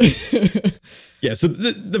think. Yeah, so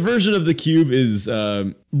the version of the cube is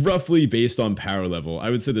roughly based on power level. I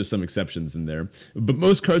would say there's some exceptions in there. But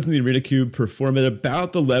most cards in the Arena Cube perform at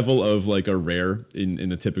about the level of like a rare in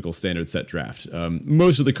the typical standard set draft.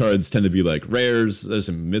 Most of the cards tend to be like rares. There's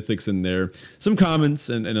some mythics in there. Some commons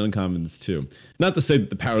and uncommons too. Not to say that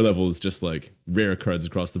the power level is just like rare cards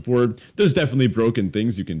across the board. There's definitely broken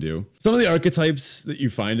things you can do. Some of the archetypes that you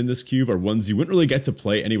find in this cube are ones you wouldn't really get to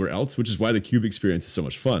play anywhere else, which is why the cube experience is so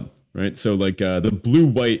much fun. Right, so like the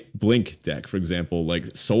blue-white blink deck, for example,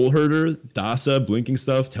 like Soul Herder, Dasa, blinking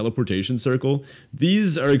stuff, teleportation circle.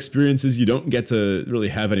 These are experiences you don't get to really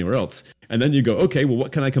have anywhere else. And then you go, okay, well,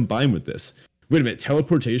 what can I combine with this? Wait a minute,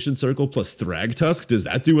 teleportation circle plus Thragtusk, does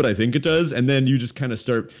that do what I think it does? And then you just kind of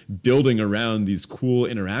start building around these cool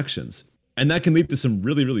interactions. And that can lead to some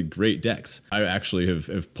really, really great decks. I actually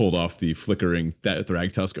have pulled off the flickering that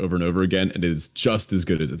Thragtusk over and over again, and it is just as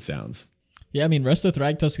good as it sounds. Yeah, I mean, Resto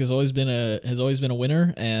Thragtusk has always been a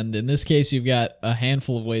winner, and in this case, you've got a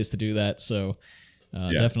handful of ways to do that. So,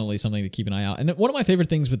 definitely something to keep an eye out. And one of my favorite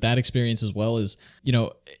things with that experience as well is,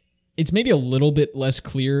 it's maybe a little bit less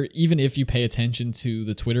clear, even if you pay attention to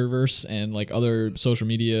the Twitterverse and like other social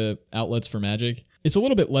media outlets for Magic. It's a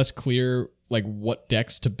little bit less clear, like what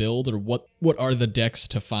decks to build or what are the decks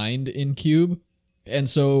to find in Cube, and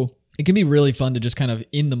so it can be really fun to just kind of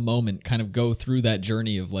in the moment kind of go through that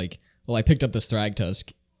journey of like. Well, I picked up this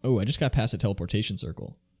Thragtusk. Oh, I just got past a teleportation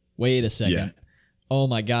circle. Wait a second. Yeah. Oh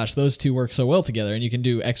my gosh, those two work so well together. And you can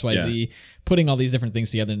do XYZ, putting all these different things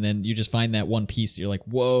together, and then you just find that one piece that you're like,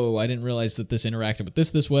 whoa, I didn't realize that this interacted with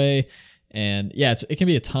this way. And yeah, it can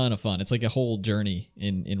be a ton of fun. It's like a whole journey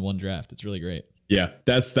in one draft. It's really great. Yeah,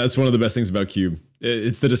 that's one of the best things about Cube.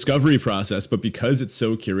 It's the discovery process, but because it's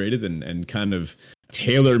so curated and kind of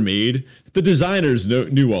tailor-made, the designers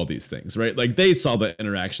knew all these things, right? Like they saw the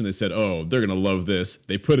interaction, they said, oh, they're gonna love this.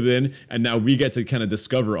 They put it in, and now we get to kind of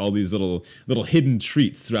discover all these little hidden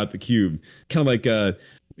treats throughout the cube, kind of like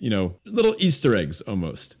little Easter eggs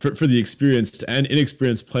almost for the experienced and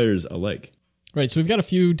inexperienced players alike. Right, so we've got a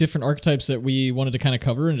few different archetypes that we wanted to kind of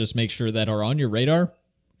cover and just make sure that are on your radar.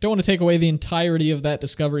 Don't want to take away the entirety of that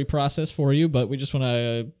discovery process for you, but we just want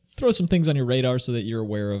to throw some things on your radar so that you're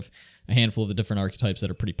aware of a handful of the different archetypes that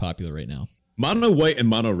are pretty popular right now. Mono white and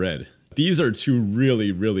mono red. These are two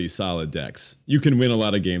really, really solid decks. You can win a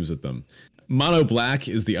lot of games with them. Mono black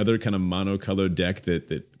is the other kind of monocolored deck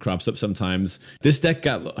that crops up sometimes. This deck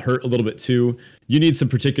got hurt a little bit too. You need some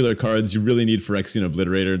particular cards. You really need Phyrexian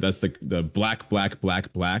Obliterator. That's the black, black,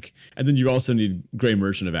 black, black. And then you also need Gray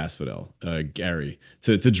Merchant of Asphodel, Gary,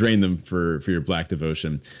 to drain them for your black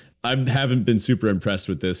devotion. I haven't been super impressed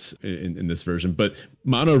with this in this version, but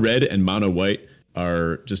mono red and mono white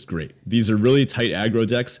are just great. These are really tight aggro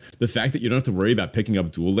decks. The fact that you don't have to worry about picking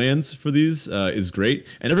up dual lands for these is great.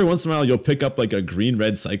 And every once in a while, you'll pick up like a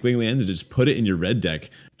green-red cycling land and just put it in your red deck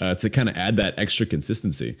to kind of add that extra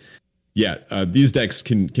consistency. Yeah, these decks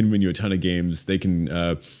can win you a ton of games. They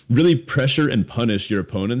can really pressure and punish your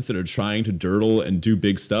opponents that are trying to dirtle and do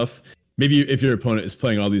big stuff. Maybe if your opponent is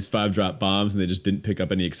playing all these 5-drop bombs and they just didn't pick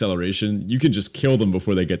up any acceleration, you can just kill them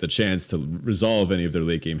before they get the chance to resolve any of their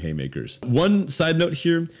late game haymakers. One side note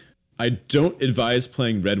here, I don't advise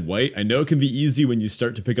playing red-white. I know it can be easy when you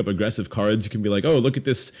start to pick up aggressive cards. You can be like, oh, look at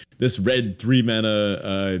this red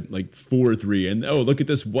 3-mana, like 4/3, and oh, look at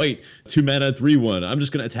this white 2-mana 3/1. I'm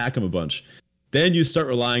just going to attack them a bunch. Then you start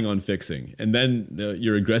relying on fixing, and then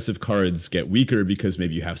your aggressive cards get weaker because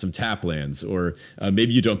maybe you have some tap lands, or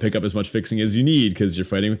maybe you don't pick up as much fixing as you need because you're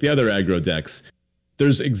fighting with the other aggro decks.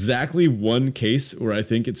 There's exactly one case where I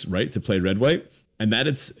think it's right to play red-white, and that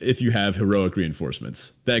it's if you have Heroic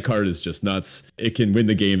Reinforcements. That card is just nuts. It can win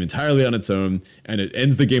the game entirely on its own, and it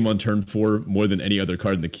ends the game on turn 4 more than any other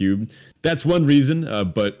card in the cube. That's one reason,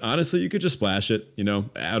 but honestly, you could just splash it,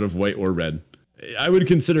 out of white or red. I would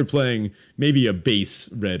consider playing maybe a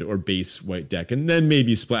base red or base white deck, and then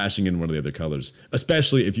maybe splashing in one of the other colors,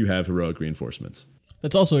 especially if you have Heroic Reinforcements.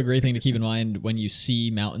 That's also a great thing to keep in mind when you see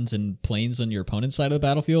mountains and plains on your opponent's side of the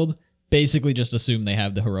battlefield. Basically just assume they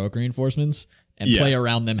have the Heroic Reinforcements and play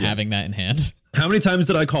around them having that in hand. How many times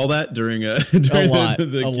did I call that during a lot,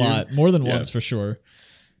 a lot. More than once for sure.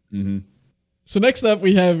 Mm-hmm. So next up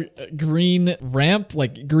we have green ramp,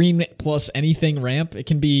 like green plus anything ramp. It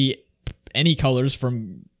can be any colors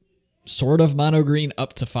from sort of mono green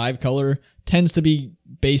up to 5 color. Tends to be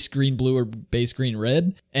base green blue or base green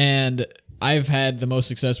red, and I've had the most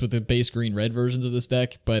success with the base green red versions of this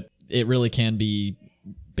deck, but it really can be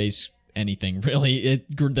base anything really.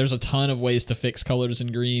 There's a ton of ways to fix colors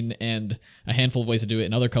in green and a handful of ways to do it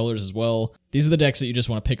in other colors as well. These are the decks that you just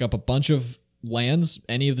want to pick up a bunch of lands,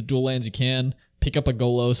 any of the dual lands you can, pick up a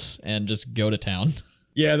Golos and just go to town.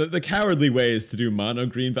 Yeah, the cowardly way is to do mono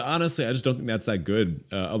green, but honestly, I just don't think that's that good.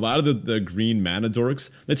 A lot of the green mana dorks,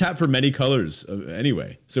 they tap for many colors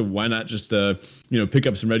anyway. So why not just pick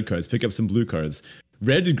up some red cards, pick up some blue cards?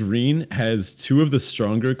 Red green has 2 of the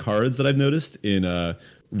stronger cards that I've noticed in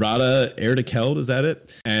Rada, Heir to Keld, is that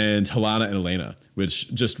it? And Halana and Elena,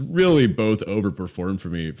 which just really both overperformed for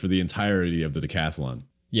me for the entirety of the decathlon.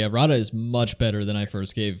 Yeah, Rada is much better than I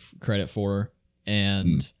first gave credit for.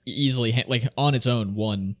 And easily, like on its own,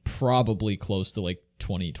 won probably close to like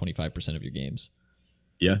 20-25% of your games.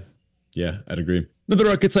 Yeah, I'd agree. Another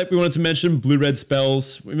archetype we wanted to mention, blue-red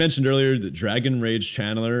spells. We mentioned earlier that Dragon Rage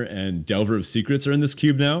Channeler and Delver of Secrets are in this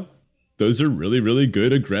cube now. Those are really, really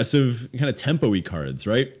good, aggressive, kind of tempo-y cards,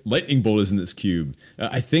 right? Lightning Bolt is in this cube.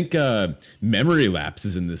 I think Memory Lapse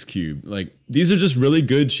is in this cube. Like, these are just really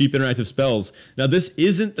good, cheap, interactive spells. Now, this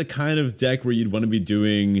isn't the kind of deck where you'd want to be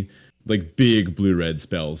doing like big blue-red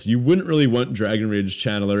spells. You wouldn't really want Dragon Rage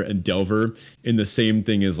Channeler and Delver in the same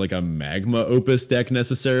thing as like a Magma Opus deck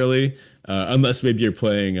necessarily, unless maybe you're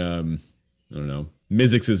playing, I don't know,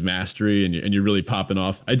 Mizzix's Mastery and you're really popping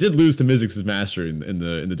off. I did lose to Mizzix's Mastery in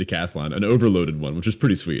the decathlon, an overloaded one, which was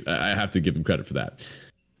pretty sweet. I have to give him credit for that.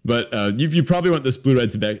 But you probably want this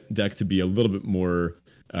blue-red deck to be a little bit more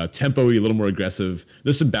tempo-y, a little more aggressive.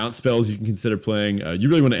 There's some bounce spells you can consider playing. You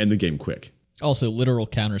really want to end the game quick. Also, literal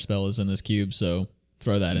counterspell is in this cube, so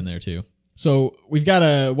throw that in there too. So we've got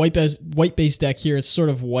a white-based deck here. It's sort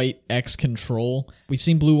of white X control. We've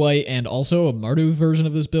seen blue-white and also a Mardu version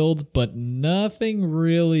of this build, but nothing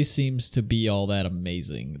really seems to be all that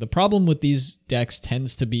amazing. The problem with these decks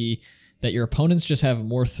tends to be that your opponents just have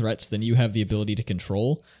more threats than you have the ability to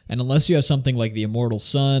control. And unless you have something like the Immortal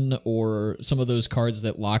Sun or some of those cards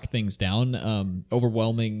that lock things down,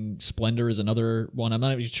 Overwhelming Splendor is another one. I'm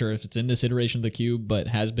not even sure if it's in this iteration of the cube, but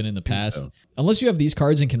has been in the past. Unless you have these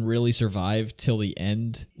cards and can really survive till the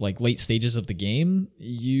end, like late stages of the game,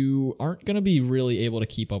 you aren't going to be really able to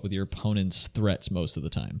keep up with your opponent's threats most of the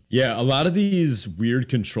time. Yeah, a lot of these weird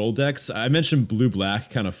control decks, I mentioned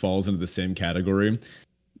blue-black kind of falls into the same category.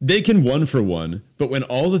 They can 1-for-1, but when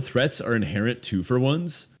all the threats are inherent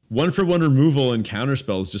 2-for-1s, 1-for-1 removal and counter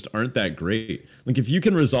spells just aren't that great. Like if you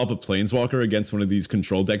can resolve a Planeswalker against one of these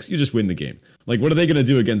control decks, you just win the game. Like what are they going to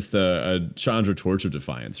do against a Chandra Torch of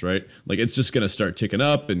Defiance, right? Like it's just going to start ticking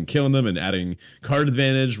up and killing them and adding card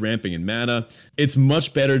advantage, ramping in mana. It's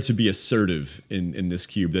much better to be assertive in this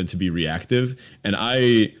cube than to be reactive. And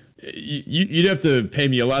you'd have to pay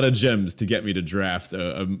me a lot of gems to get me to draft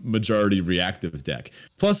a majority reactive deck.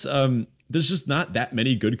 Plus, there's just not that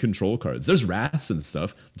many good control cards. There's Wraths and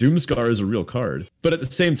stuff. Doomscar is a real card. But at the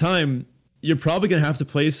same time, you're probably going to have to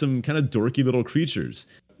play some kind of dorky little creatures.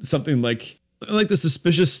 Something like the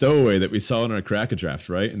Suspicious Stowaway that we saw in our Kraka draft,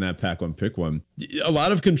 right? In that pack one, pick one. A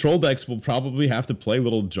lot of control decks will probably have to play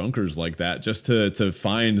little junkers like that just to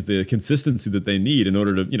find the consistency that they need in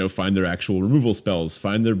order to, find their actual removal spells,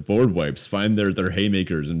 find their board wipes, find their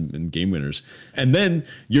haymakers and game winners. And then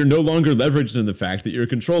you're no longer leveraged in the fact that you're a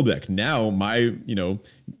control deck. Now my,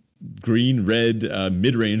 green, red,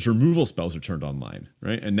 mid-range removal spells are turned online,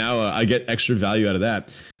 right? And now I get extra value out of that.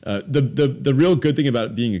 The real good thing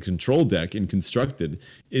about being a control deck in Constructed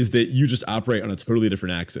is that you just operate on a totally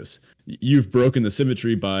different axis. You've broken the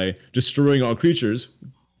symmetry by destroying all creatures.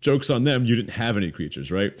 Joke's on them, you didn't have any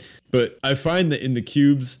creatures, right? But I find that in the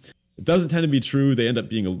cubes, it doesn't tend to be true. They end up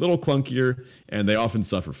being a little clunkier, and they often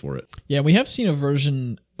suffer for it. Yeah, we have seen a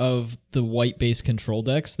version of the white-based control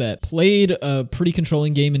decks that played a pretty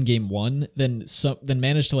controlling game in game one, then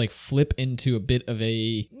managed to flip into a bit of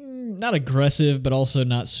a not aggressive, but also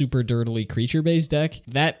not super dirtily creature-based deck.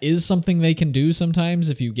 That is something they can do sometimes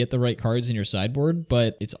if you get the right cards in your sideboard,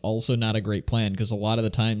 but it's also not a great plan because a lot of the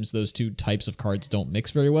times those two types of cards don't mix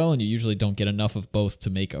very well, and you usually don't get enough of both to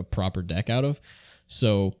make a proper deck out of.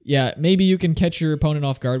 So yeah, maybe you can catch your opponent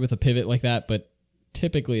off guard with a pivot like that, but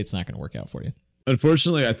typically it's not going to work out for you.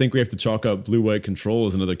 Unfortunately, I think we have to chalk up blue-white control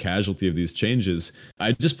as another casualty of these changes.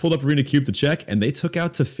 I just pulled up Arena Cube to check, and they took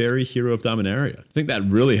out Teferi, Hero of Dominaria. I think that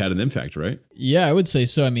really had an impact, right? Yeah, I would say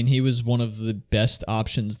so. I mean, he was one of the best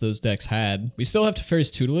options those decks had. We still have Teferi's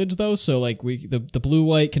tutelage, though, so the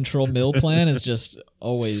blue-white control mill plan is just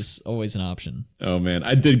always an option. Oh man,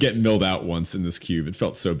 I did get milled out once in this cube. It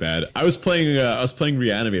felt so bad. I was playing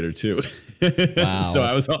Reanimator too. Wow.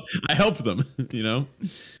 So I helped them,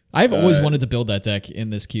 I've always wanted to build that deck in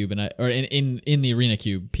this cube, in the Arena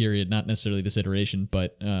Cube, period. Not necessarily this iteration,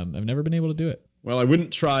 but I've never been able to do it. Well, I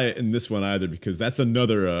wouldn't try it in this one either because that's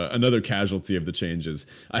another casualty of the changes.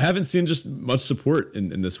 I haven't seen just much support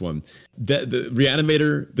in this one. The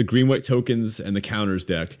Reanimator, the green-white tokens, and the counters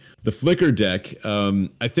deck. The Flicker deck,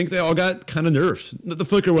 I think they all got kind of nerfed. The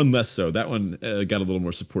Flicker one less so. That one got a little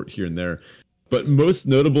more support here and there. But most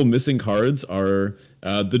notable missing cards are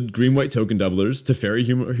the green-white token doublers, Teferi,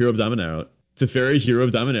 Hero of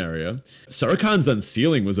Dominaria. Sarkhan's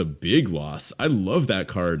Unsealing was a big loss. I love that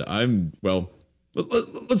card.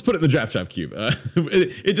 Let's put it in the Draft Trap Cube.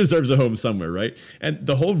 It deserves a home somewhere, right? And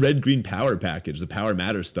the whole red-green power package, the Power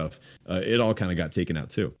Matter stuff, it all kind of got taken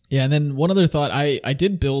out too. Yeah, and then one other thought. I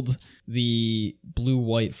did build the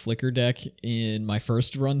blue-white Flicker deck in my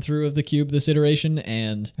first run-through of the cube this iteration,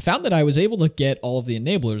 and I found that I was able to get all of the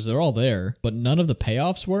enablers. They're all there, but none of the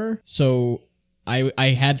payoffs were. So I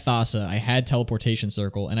had Thassa, I had Teleportation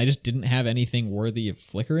Circle, and I just didn't have anything worthy of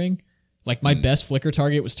flickering. My best flicker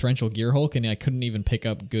target was Torrential Gearhulk, and I couldn't even pick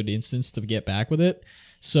up good instants to get back with it.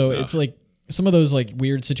 So it's some of those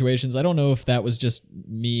weird situations. I don't know if that was just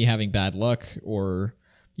me having bad luck or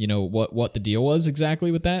what the deal was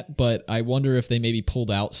exactly with that, but I wonder if they maybe pulled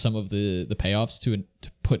out some of the payoffs to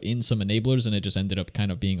put in some enablers, and it just ended up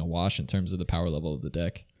kind of being a wash in terms of the power level of the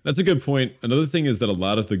deck. That's a good point. Another thing is that a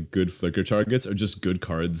lot of the good flicker targets are just good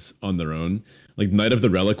cards on their own. Like Knight of the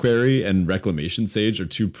Reliquary and Reclamation Sage are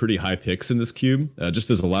two pretty high picks in this cube. Just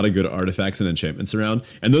there's a lot of good artifacts and enchantments around.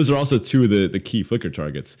 And those are also two of the key flicker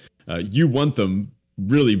targets. You want them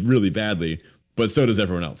really, really badly, but so does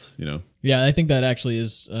everyone else, Yeah, I think that actually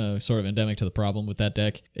is sort of endemic to the problem with that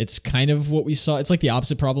deck. It's kind of what we saw. It's like the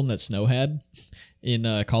opposite problem that Snow had in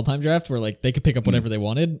Call Time Draft, where they could pick up whatever they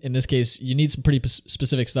wanted. In this case, you need some pretty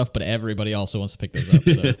specific stuff, but everybody also wants to pick those up.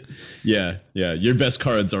 So. Yeah. Your best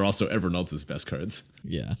cards are also everyone else's best cards.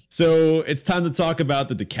 Yeah. So it's time to talk about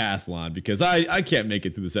the decathlon, because I can't make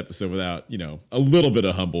it through this episode without, a little bit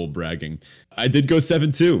of humble bragging. I did go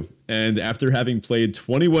 7-2. And after having played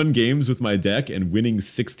 21 games with my deck and winning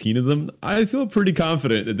 16 of them, I feel pretty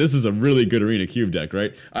confident that this is a really good Arena Cube deck,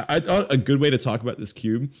 right? I thought a good way to talk about this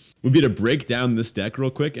cube would be to break down this deck real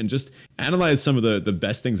quick and just analyze some of the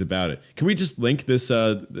best things about it. Can we just link this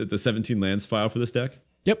the 17 lands file for this deck?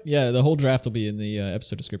 Yep, yeah, the whole draft will be in the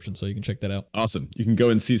episode description, so you can check that out. Awesome. You can go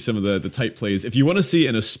and see some of the tight plays. If you want to see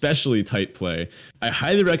an especially tight play, I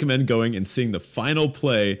highly recommend going and seeing the final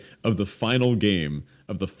play of the final game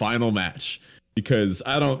of the final match, because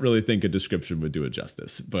I don't really think a description would do it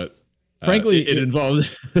justice. But frankly, it involved.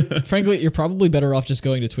 Frankly, you're probably better off just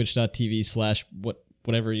going to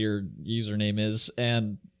twitch.tv/whatever your username is,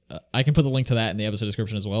 and I can put the link to that in the episode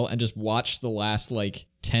description as well, and just watch the last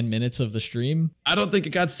 10 minutes of the stream. I don't think it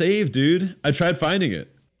got saved, dude. I tried finding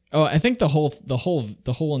it. Oh, I think the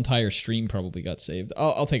whole entire stream probably got saved.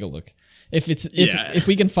 I'll take a look. If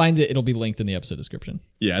we can find it, it'll be linked in the episode description.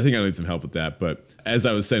 Yeah, I think I need some help with that. But as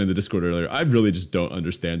I was saying in the Discord earlier, I really just don't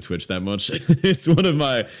understand Twitch that much. It's one of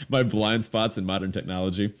my blind spots in modern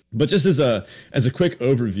technology. But just as a quick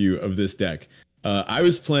overview of this deck, I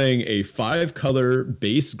was playing a 5-color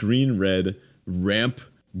base green-red ramp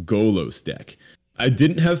Golos deck. I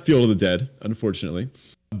didn't have Field of the Dead, unfortunately.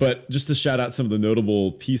 But just to shout out some of the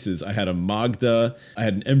notable pieces, I had a Magda, I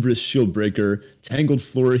had an Empress Shieldbreaker, Tangled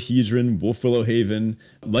Florahedron, Wolfwillow Haven,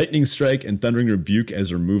 Lightning Strike, and Thundering Rebuke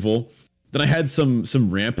as removal. Then I had some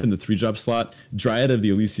ramp in the 3-drop slot, Dryad of the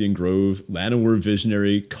Elysian Grove, Llanowar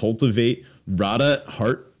Visionary, Cultivate, Rada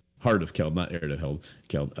Heart of Keld, not Heir to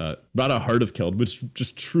Keld. Rada Heart of Keld, which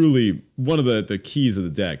just truly one of the keys of the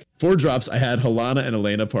deck. 4 drops, I had Halana and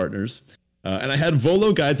Elena partners. And I had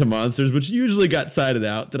Volo Guide to Monsters, which usually got sided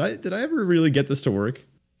out. Did I ever really get this to work?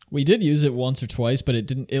 We did use it once or twice, but it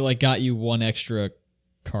didn't. It got you 1 extra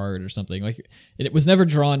card or something. It was never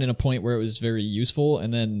drawn in a point where it was very useful,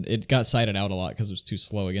 and then it got sided out a lot because it was too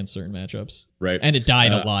slow against certain matchups. Right, and it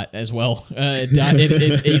died a lot as well.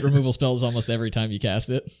 It ate removal spells almost every time you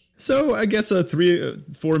cast it. So I guess a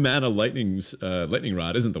 4 mana lightning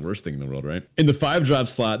rod isn't the worst thing in the world, right? In the 5-drop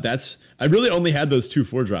slot, I really only had those 2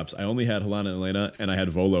 4-drops. I only had Halana and Elena, and I had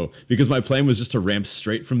Volo, because my plan was just to ramp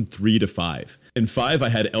straight from 3 to 5. In 5, I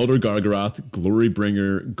had Elder Gargaroth,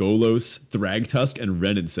 Glorybringer, Golos, Thragtusk, and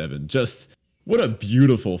Ren in 7. Just what a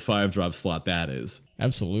beautiful 5-drop slot that is.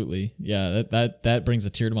 Absolutely. Yeah, that brings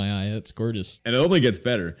a tear to my eye. That's gorgeous. And it only gets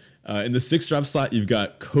better. In the 6-drop slot, you've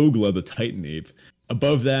got Kogla, the Titan Ape.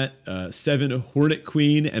 Above that, 7 Hornet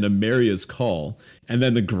Queen and Amaria's Call. And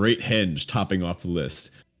then the Great Henge topping off the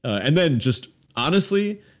list. And then just,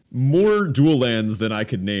 honestly, more dual lands than I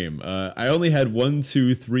could name. I only had 1,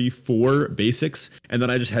 2, 3, 4 basics, and then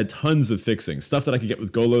I just had tons of fixing. Stuff that I could get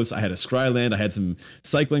with Golos. I had a Scry land, I had some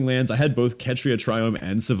cycling lands, I had both Ketria Triome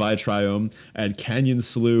and Savai Triome, I had Canyon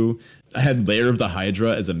Slough, I had Lair of the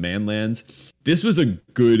Hydra as a man land. This was a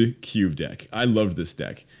good cube deck. I loved this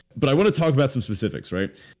deck. But I want to talk about some specifics,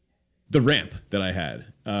 right? The ramp that I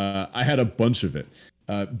had a bunch of it.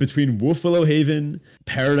 Between Wolfwillow Haven,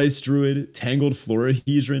 Paradise Druid, Tangled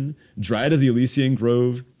Florahedron, Dryad of the Elysian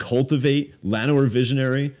Grove, Cultivate, Llanowar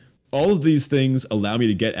Visionary, all of these things allow me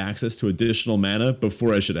to get access to additional mana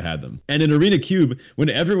before I should have had them. And in Arena Cube, when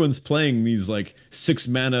everyone's playing these 6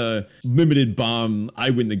 mana limited bomb, I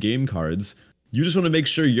win the game cards, you just want to make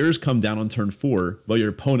sure yours come down on turn 4 while your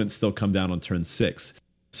opponents still come down on turn 6.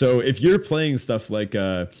 So if you're playing stuff like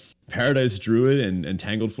Paradise Druid and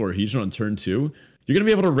Tangled Florahedron on turn 2, you're going to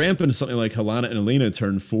be able to ramp into something like Halana and Elena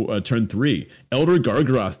turn 3, Elder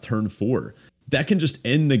Gargaroth turn 4. That can just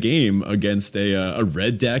end the game against a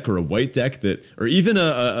red deck or a white deck or even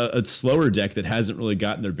a slower deck that hasn't really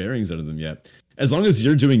gotten their bearings out of them yet. As long as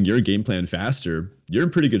you're doing your game plan faster, you're in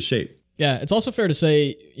pretty good shape. Yeah, it's also fair to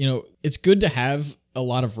say, it's good to have a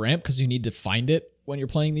lot of ramp because you need to find it when you're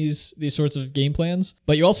playing these sorts of game plans,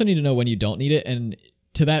 but you also need to know when you don't need it. And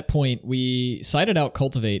to that point, we sided out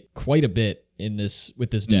Cultivate quite a bit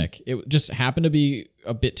with this deck. It just happened to be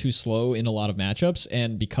a bit too slow in a lot of matchups,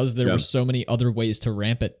 and because there were so many other ways to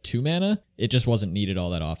ramp at 2 mana, it just wasn't needed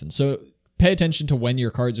all that often. So pay attention to when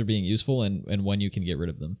your cards are being useful and when you can get rid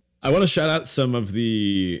of them. I want to shout out some of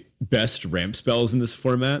the best ramp spells in this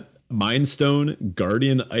format. Mind Stone,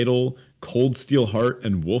 Guardian Idol, Cold Steel Heart,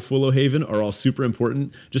 and Wolfwillow Haven are all super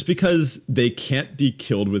important just because they can't be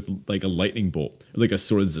killed with a lightning bolt or a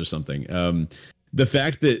swords or something. The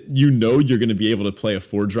fact that you're going to be able to play a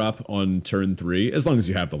 4-drop on turn 3, as long as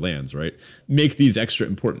you have the lands, right, make these extra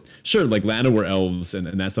important. Sure, Llanowar Elves and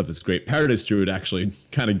that stuff is great. Paradise Druid actually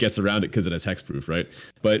kind of gets around it because it has hexproof, right?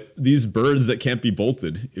 But these birds that can't be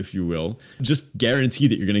bolted, if you will, just guarantee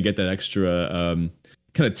that you're going to get that extra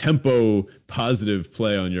kind of tempo positive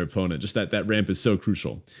play on your opponent. Just that ramp is so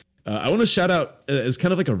crucial. I want to shout out, as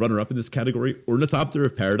kind of a runner-up in this category, Ornithopter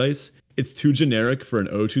of Paradise. It's too generic for an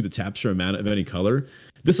O2 that taps for a mana of any color.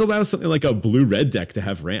 This allows something like a blue-red deck to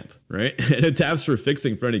have ramp, right? And it taps for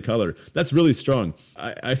fixing for any color. That's really strong.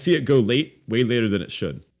 I see it go late, way later than it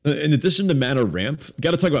should. In addition to mana ramp,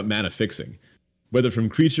 got to talk about mana fixing. Whether from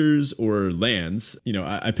creatures or lands,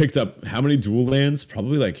 I picked up how many dual lands?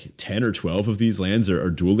 Probably like 10 or 12 of these lands are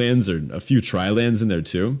dual lands, or a few tri-lands in there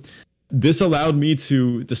too. This allowed me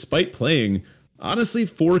to, despite playing, honestly,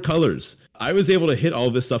 4 colors, I was able to hit all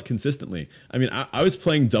of this stuff consistently. I mean, I was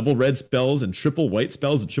playing double red spells and triple white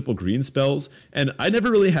spells and triple green spells, and I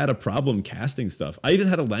never really had a problem casting stuff. I even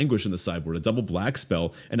had a Languish in the sideboard, a double black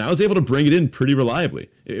spell, and I was able to bring it in pretty reliably.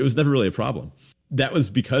 It was never really a problem. That was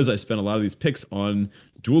because I spent a lot of these picks on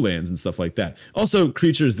dual lands and stuff like that. Also,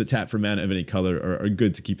 creatures that tap for mana of any color are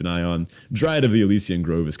good to keep an eye on. Dryad of the Elysian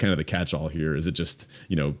Grove is kind of the catch-all here. Is it just,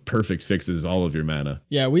 perfect fixes all of your mana?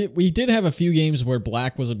 Yeah, we did have a few games where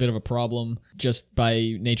black was a bit of a problem just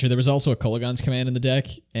by nature. There was also a Kolaghan's Command in the deck,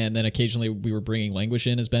 and then occasionally we were bringing Languish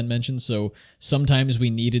in, as Ben mentioned, so sometimes we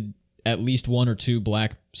needed at least 1 or 2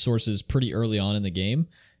 black sources pretty early on in the game.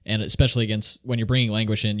 And especially against, when you're bringing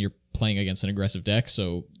Languish in, you're playing against an aggressive deck.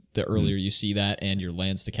 So the earlier you see that and your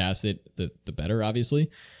lands to cast it, the better, obviously.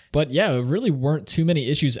 But yeah, there really weren't too many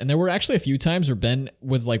issues. And there were actually a few times where Ben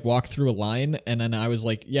would like walk through a line, and then I was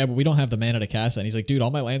like, yeah, but we don't have the mana to cast that. And he's like, dude, all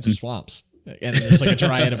my lands are swamps. And there's like a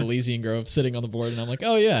Dryad of Elysian Grove sitting on the board. And I'm like,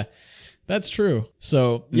 oh yeah, that's true.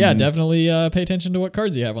 So yeah, definitely pay attention to what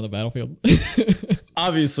cards you have on the battlefield.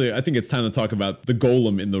 Obviously, I think it's time to talk about the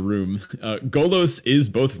golem in the room. Golos is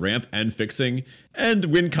both ramp and fixing, and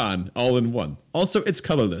win con all in one. Also, it's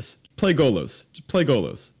colorless. Play Golos. Just play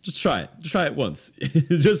Golos. Just try it. Just try it once.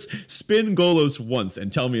 Just spin Golos once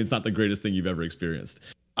and tell me it's not the greatest thing you've ever experienced.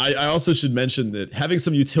 I also should mention that having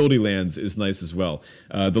some utility lands is nice as well.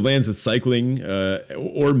 The lands with cycling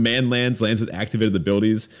or man lands with activated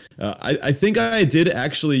abilities. I think I did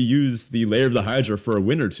actually use the Lair of the Hydra for a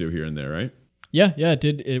win or two here and there, right? Yeah, it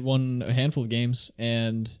did. It won a handful of games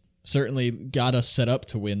and certainly got us set up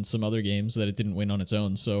to win some other games that it didn't win on its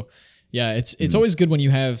own. So yeah, it's always good when you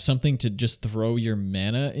have something to just throw your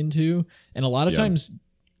mana into. And a lot of times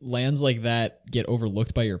lands like that get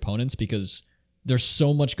overlooked by your opponents because there's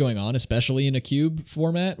so much going on, especially in a cube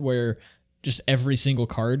format where just every single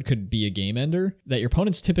card could be a game ender, that your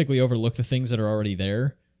opponents typically overlook the things that are already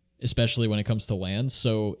there, especially when it comes to lands.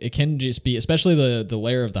 So it can just be, especially the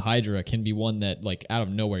Lair of the Hydra can be one that like out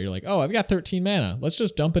of nowhere, you're like, oh, I've got 13 mana. Let's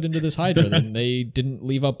just dump it into this Hydra. Then they didn't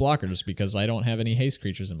leave up blockers because I don't have any haste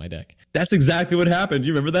creatures in my deck. That's exactly what happened.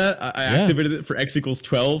 You remember that? I activated it for X equals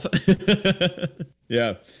 12.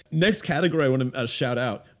 Yeah. Next category I want to shout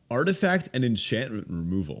out, artifact and enchantment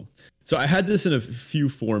removal. So I had this in a few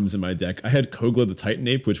forms in my deck. I had Kogla the Titan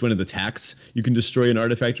Ape, which when it attacks, you can destroy an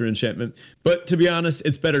artifact or enchantment. But to be honest,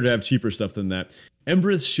 it's better to have cheaper stuff than that.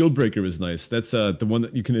 Embereth Shieldbreaker was nice. That's the one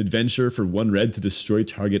that you can adventure for 1 red to destroy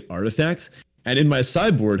target artifacts. And in my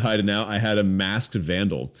sideboard hide now, I had a Masked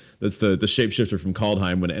Vandal. That's the shapeshifter from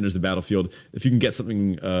Kaldheim. When it enters the battlefield, if you can get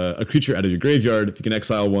something, a creature out of your graveyard, if you can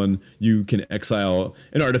exile one, you can exile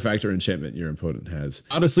an artifact or enchantment your opponent has.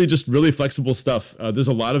 Honestly, just really flexible stuff. There's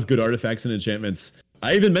a lot of good artifacts and enchantments.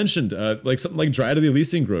 I even mentioned like something like Dryad of the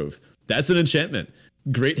Elysian Grove. That's an enchantment.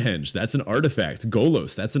 Great Henge, that's an artifact.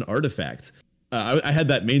 Golos, that's an artifact. I had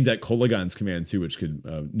that main deck Kolaghan's Command too, which could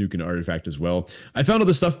nuke an artifact as well. I found all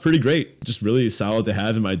this stuff pretty great, just really solid to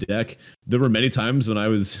have in my deck. There were many times when I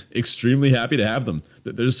was extremely happy to have them.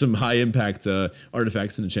 There's some high impact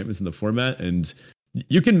artifacts and enchantments in the format, and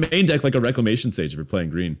you can main deck like a Reclamation Sage if you're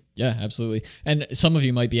playing green. Yeah, absolutely. And some of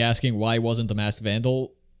you might be asking, why wasn't the Masked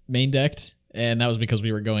Vandal main decked? And that was because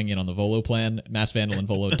we were going in on the Volo plan. Masked Vandal and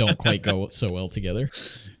Volo don't quite go so well together.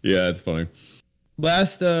 Yeah, it's funny.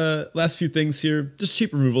 Last few things here, just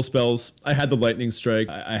cheap removal spells. I had the Lightning Strike.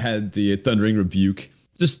 I had the Thundering Rebuke.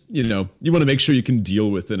 Just, you want to make sure you can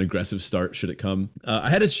deal with an aggressive start should it come.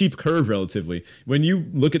 I had a cheap curve relatively. When you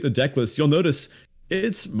look at the deck list, you'll notice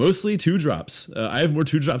it's mostly 2-drops. I have more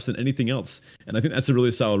 2-drops than anything else. And I think that's a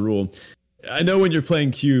really solid rule. I know when you're playing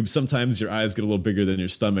cube, sometimes your eyes get a little bigger than your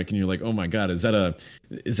stomach, and you're like, "Oh my god, is that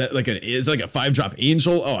like a 5-drop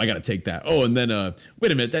angel? Oh, I gotta take that. Oh, and then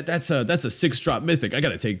wait a minute, that's a 6-drop mythic. I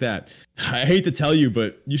gotta take that." I hate to tell you,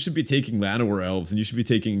 but you should be taking Llanowar Elves, and you should be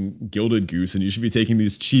taking Gilded Goose, and you should be taking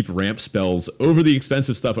these cheap ramp spells over the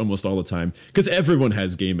expensive stuff almost all the time, because everyone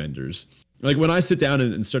has game enders. Like when I sit down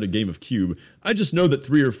and start a game of cube, I just know that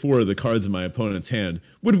 3 or 4 of the cards in my opponent's hand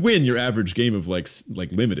would win your average game of like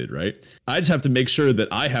limited, right? I just have to make sure that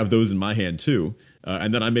I have those in my hand too,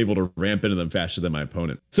 and then I'm able to ramp into them faster than my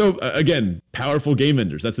opponent. So again, powerful game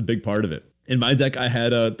enders, that's a big part of it. In my deck, I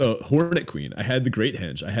had the Hornet Queen, I had the Great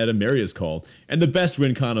Henge, I had a Maria's Call, and the best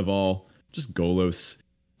win con of all, just Golos.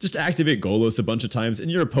 Just activate Golos a bunch of times, and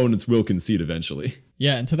your opponents will concede eventually.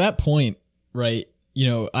 Yeah, and to that point, right?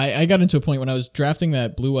 I got into a point when I was drafting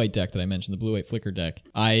that blue-white deck that I mentioned, the blue-white flicker deck.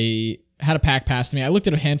 I had a pack passed to me. I looked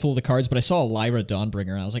at a handful of the cards, but I saw a Lyra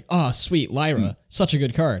Dawnbringer, and I was like, oh, sweet, Lyra. Such a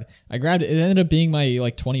good card. I grabbed it. It ended up being my,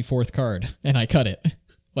 24th card, and I cut it.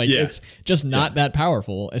 It's just not that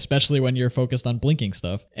powerful, especially when you're focused on blinking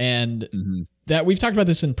stuff. And that we've talked about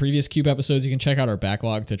this in previous Cube episodes. You can check out our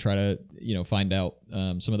backlog to try to, find out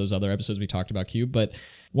some of those other episodes we talked about Cube. But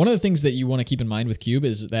one of the things that you want to keep in mind with Cube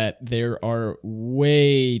is that there are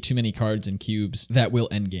way too many cards in Cubes that will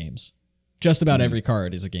end games. Just about every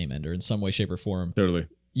card is a game ender in some way, shape, or form. Totally.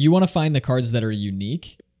 You want to find the cards that are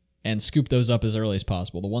unique and scoop those up as early as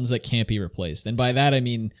possible, the ones that can't be replaced. And by that, I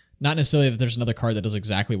mean, not necessarily that there's another card that does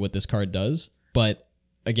exactly what this card does, but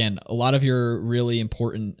again, a lot of your really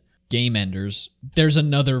important game enders, there's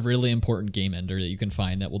another really important game ender that you can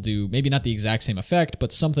find that will do maybe not the exact same effect,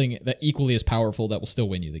 but something that equally as powerful that will still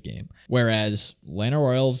win you the game. Whereas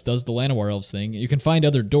Llanowar Elves does the Llanowar Elves thing. You can find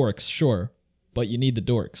other dorks, sure, but you need the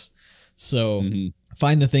dorks. So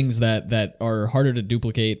find the things that are harder to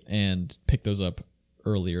duplicate and pick those up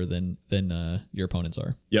earlier than your opponents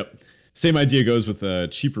are. Yep. Same idea goes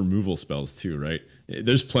with cheap removal spells too, right?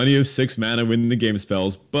 There's plenty of 6 mana win the game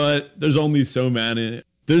spells, but there's only so many.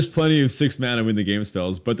 There's plenty of 6 mana win the game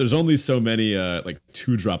spells, but there's only so many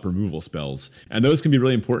 2-drop removal spells, and those can be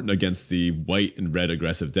really important against the white and red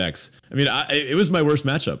aggressive decks. I mean, it was my worst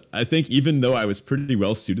matchup. I think even though I was pretty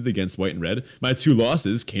well suited against white and red, my 2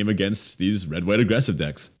 losses came against these red-white aggressive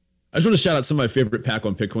decks. I just want to shout out some of my favorite pack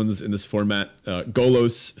one pick ones in this format.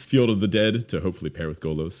 Golos, Field of the Dead, to hopefully pair with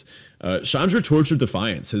Golos. Chandra, Torch of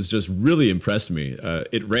Defiance has just really impressed me.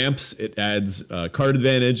 It ramps, it adds card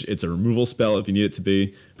advantage, it's a removal spell if you need it to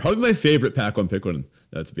be. Probably my favorite pack one pick one,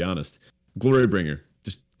 to be honest. Glorybringer,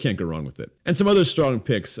 just can't go wrong with it. And some other strong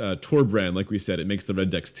picks. Torbrand, like we said, it makes the red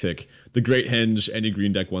decks tick. The Great Henge, any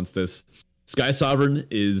green deck wants this. Sky Sovereign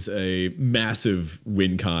is a massive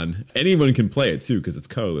win con. Anyone can play it too because it's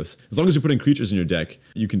colorless. As long as you're putting creatures in your deck,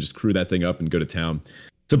 you can just crew that thing up and go to town.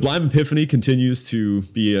 Sublime Epiphany continues to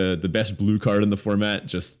be the best blue card in the format.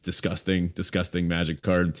 Just disgusting magic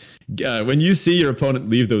card. When you see your opponent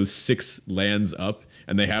leave those 6 lands up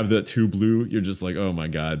and they have the 2 blue, you're just like, oh my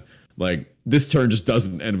god. Like, this turn just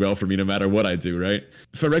doesn't end well for me no matter what I do, right?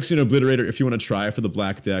 Phyrexian Obliterator, if you want to try for the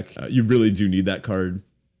black deck, you really do need that card.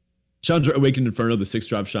 Chandra, Awakened Inferno, the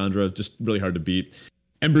 6-drop Chandra, just really hard to beat.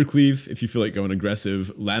 Embercleave, if you feel like going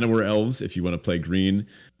aggressive. Llanowar Elves, if you want to play green.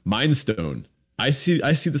 Mindstone. I see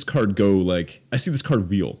this card I see this card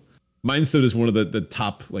wheel. Mindstone is one of the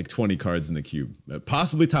top 20 cards in the cube,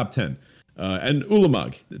 possibly top 10. And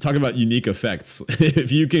Ulamog, talking about unique effects.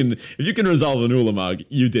 if you can resolve an Ulamog,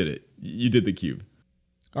 you did it. You did the cube.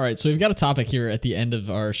 All right, so we've got a topic here at the end of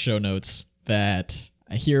our show notes that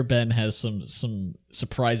I hear Ben has some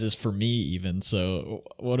surprises for me even. So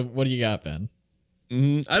what do you got, Ben?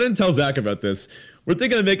 I didn't tell Zach about this. We're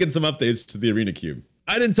thinking of making some updates to the Arena Cube.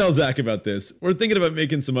 I didn't tell Zach about this. We're thinking about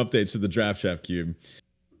making some updates to the Draft Shaft Cube.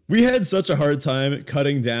 We had such a hard time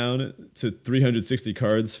cutting down to 360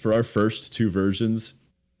 cards for our first 2 versions.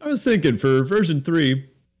 I was thinking for version 3,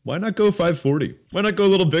 why not go 540? Why not go a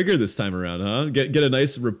little bigger this time around, huh? Get a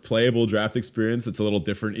nice replayable draft experience that's a little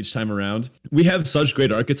different each time around. We have such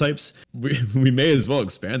great archetypes. We may as well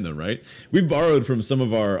expand them, right? We borrowed from some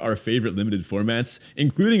of our favorite limited formats,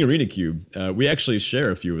 including Arena Cube. We actually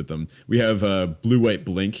share a few with them. We have blue-white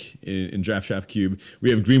blink in Draft Shaft Cube. We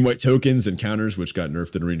have green-white tokens and counters, which got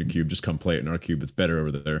nerfed in Arena Cube. Just come play it in our cube. It's better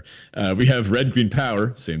over there. We have red-green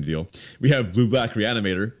power, same deal. We have blue-black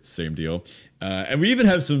reanimator, same deal. And we even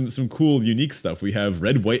have some cool, unique stuff. We have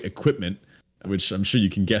red-white equipment, which I'm sure you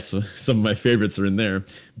can guess some of my favorites are in there.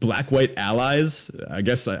 Black-white allies. I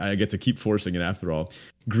guess I get to keep forcing it after all.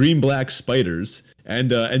 Green-black spiders, and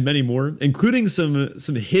many more, including some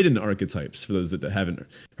hidden archetypes for those that haven't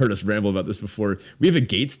heard us ramble about this before. We have a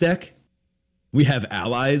Gates deck. We have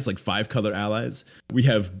allies, like 5-color allies. We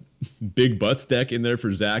have Big Butts deck in there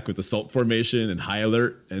for Zach with Assault Formation and High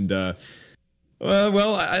Alert, and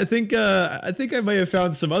well, I think I may have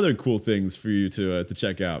found some other cool things for you to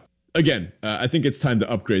check out. Again, I think it's time to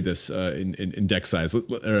upgrade this in deck size,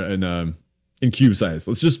 or in cube size.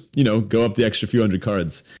 Let's just go up the extra few hundred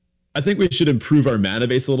cards. I think we should improve our mana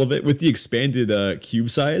base a little bit with the expanded cube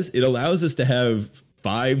size. It allows us to have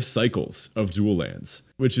 5 cycles of dual lands,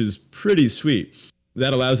 which is pretty sweet.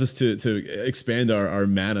 That allows us to expand our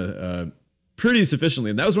mana pretty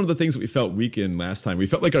sufficiently, and that was one of the things that we felt weak in last time. We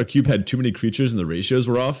felt like our cube had too many creatures and the ratios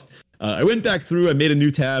were off. I went back through, I made a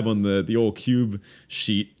new tab on the old cube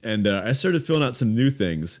sheet, and I started filling out some new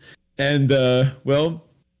things. And well,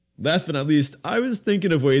 Last but not least, I was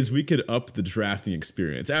thinking of ways we could up the drafting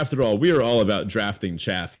experience. After all, we are all about drafting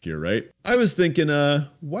chaff here, right? I was thinking,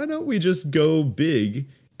 why don't we just go big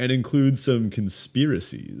and include some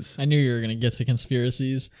conspiracies? I knew you were going to get to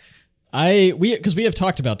conspiracies. Because we have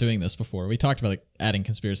talked about doing this before. We talked about like adding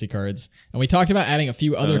conspiracy cards, and we talked about adding a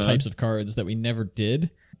few other types of cards that we never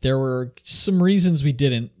did. There were some reasons we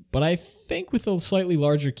didn't, but I think with a slightly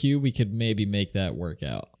larger cube, we could maybe make that work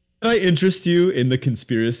out. Can I interest you in the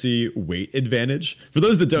conspiracy weight advantage? For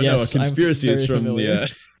those that don't know, a conspiracy is from the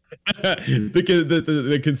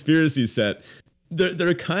conspiracy set.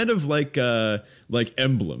 They're kind of like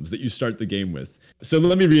emblems that you start the game with. So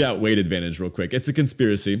let me read out weight advantage real quick. It's a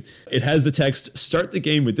conspiracy. It has the text, start the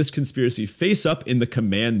game with this conspiracy face up in the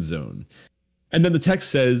command zone. And then the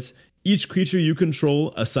text says, each creature you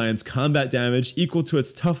control assigns combat damage equal to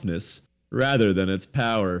its toughness rather than its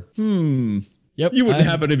power. Yep. You wouldn't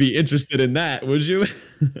happen to be interested in that, would you?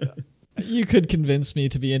 You could convince me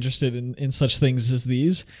to be interested in such things as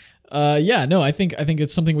these. I think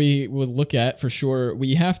it's something we would look at for sure.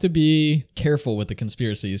 We have to be careful with the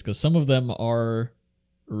conspiracies because some of them are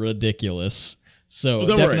ridiculous. So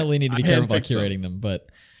definitely need to be careful about curating them. But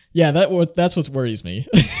yeah, that's what worries me.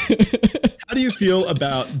 How do you feel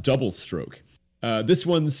about double stroke? This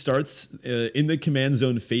one starts in the command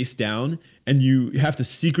zone face down, and you have to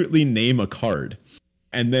secretly name a card.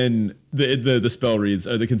 And then the spell reads,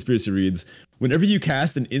 or the conspiracy reads, whenever you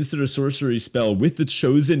cast an instant or sorcery spell with the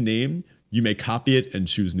chosen name, you may copy it and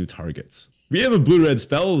choose new targets. We have a blue-red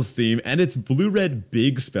spells theme, and it's blue-red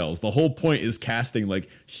big spells. The whole point is casting like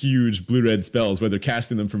huge blue-red spells, whether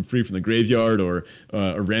casting them from the graveyard or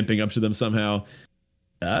ramping up to them somehow.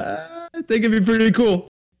 I think it'd be pretty cool.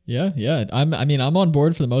 Yeah. I'm on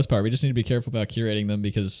board for the most part. We just need to be careful about curating them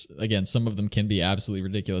because, again, some of them can be absolutely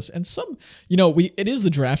ridiculous. And some, it is the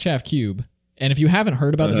Draft Chaff Cube. And if you haven't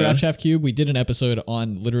heard about the Draft Chaff Cube, we did an episode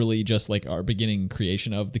on literally just like our beginning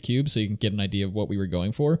creation of the cube, so you can get an idea of what we were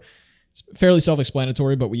going for. It's fairly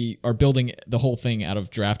self-explanatory, but we are building the whole thing out of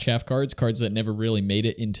Draft Chaff cards that never really made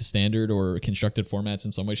it into standard or constructed formats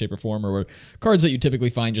in some way, shape, or form, or cards that you typically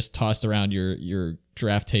find just tossed around your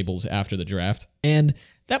draft tables after the draft. And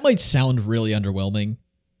that might sound really underwhelming.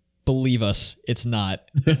 Believe us, it's not.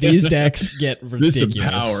 These decks get ridiculous. There's some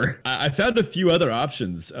power. I found a few other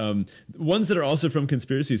options. Ones that are also from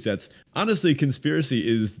conspiracy sets. Honestly, conspiracy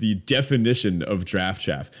is the definition of draft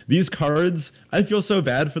chaff. These cards, I feel so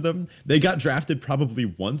bad for them. They got drafted probably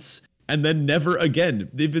once and then never again.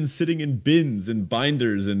 They've been sitting in bins and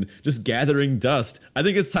binders and just gathering dust. I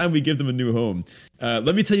think it's time we give them a new home.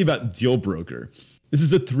 Let me tell you about Deal Broker. This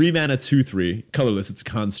is a 3-mana 2/3, colorless, it's a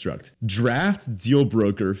construct. Draft Deal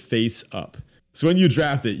Broker face up. So when you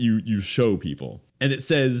draft it, you show people. And it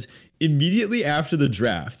says, immediately after the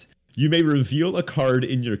draft, you may reveal a card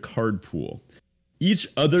in your card pool. Each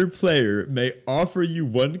other player may offer you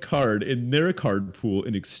one card in their card pool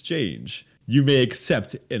in exchange. You may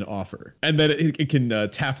accept an offer. And then it can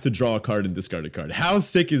tap to draw a card and discard a card. How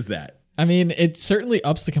sick is that? I mean, it certainly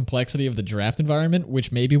ups the complexity of the draft environment,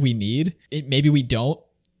 which maybe we need. Maybe we don't.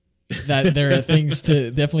 That there are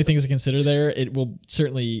definitely things to consider there. It will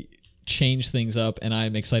certainly change things up, and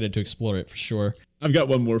I'm excited to explore it for sure. I've got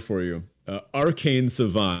one more for you. Arcane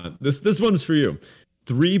Savant. This one's for you.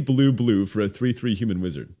 3 blue for a 3/3 human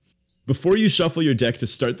wizard. Before you shuffle your deck to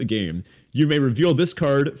start the game, you may reveal this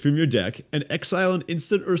card from your deck and exile an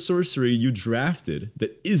instant or sorcery you drafted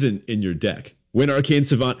that isn't in your deck. When Arcane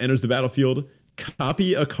Savant enters the battlefield,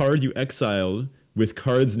 copy a card you exiled with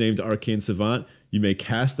cards named Arcane Savant. You may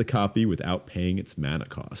cast the copy without paying its mana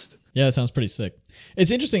cost. Yeah, that sounds pretty sick. It's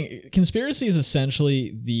interesting. Conspiracy is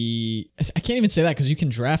essentially I can't even say that because you can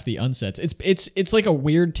draft the unsets. It's like a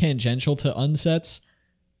weird tangential to unsets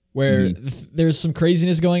where there's some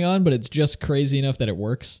craziness going on, but it's just crazy enough that it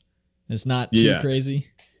works. It's not too crazy.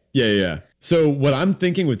 Yeah. So what I'm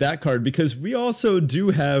thinking with that card, because we also do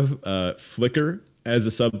have Flicker as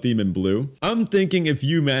a sub-theme in blue, I'm thinking if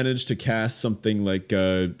you manage to cast something like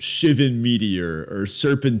Shivan Meteor or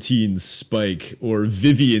Serpentine's Spike or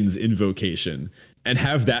Vivian's Invocation and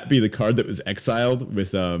have that be the card that was exiled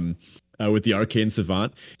with the Arcane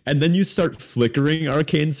Savant, and then you start flickering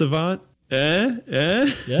Arcane Savant, Yeah,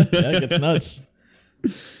 it gets nuts.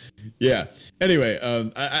 Yeah. Anyway,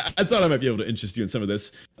 I thought I might be able to interest you in some of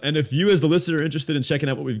this. And if you as the listener are interested in checking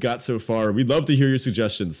out what we've got so far, we'd love to hear your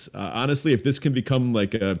suggestions. Honestly, if this can become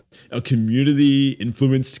like a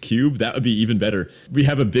community-influenced cube, that would be even better. We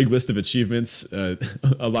have a big list of achievements. A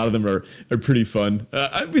lot of them are pretty fun.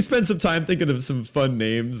 We spent some time thinking of some fun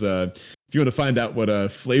names. If you want to find out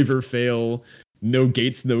what Flavor Fail, No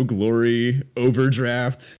Gates, No Glory,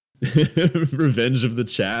 Overdraft, Revenge of the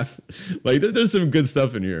Chaff. Like there's some good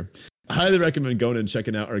stuff in here. I highly recommend going and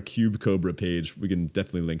checking out our Cube Cobra page. We can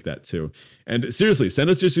definitely link that too. And seriously, send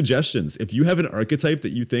us your suggestions. If you have an archetype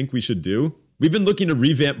that you think we should do, we've been looking to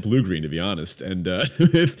revamp blue-green, to be honest. And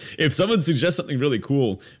if someone suggests something really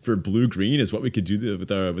cool for blue-green is what we could do with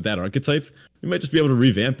that archetype, we might just be able to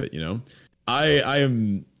revamp it, you know? I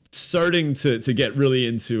am starting to get really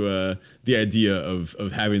into the idea of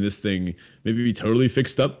having this thing maybe be totally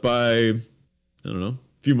fixed up by, I don't know,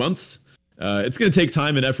 a few months. It's going to take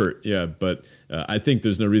time and effort, yeah, but I think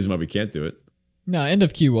there's no reason why we can't do it. No, end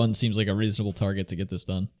of Q1 seems like a reasonable target to get this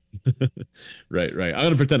done. Right. I'm going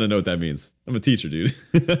to pretend I know what that means. I'm a teacher, dude.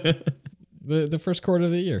 The first quarter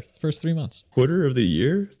of the year, first 3 months. Quarter of the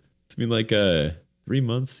year? I mean, like 3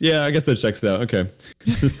 months? Yeah, I guess that checks out. Okay.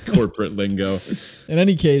 Corporate lingo. In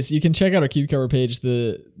any case, you can check out our Cube Cover page.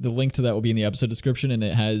 The link to that will be in the episode description, and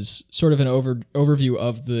it has sort of an overview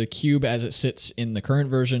of the cube as it sits in the current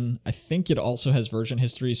version. I think it also has version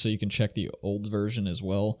history, so you can check the old version as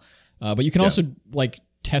well. But you can also like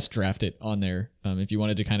test draft it on there if you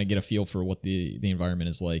wanted to kind of get a feel for what the environment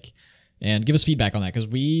is like. And give us feedback on that, because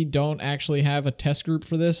we don't actually have a test group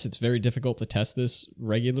for this. It's very difficult to test this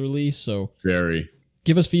regularly, so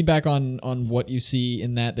give us feedback on what you see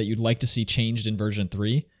in that you'd like to see changed in version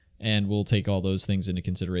 3, and we'll take all those things into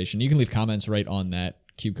consideration. You can leave comments right on that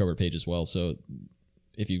Cube Cover page as well, so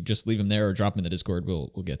if you just leave them there or drop them in the Discord,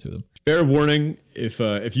 we'll get to them. Fair warning,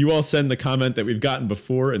 if you all send the comment that we've gotten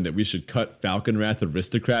before and that we should cut Falcon Wrath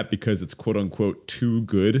Aristocrat because it's quote-unquote too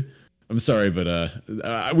good, I'm sorry, but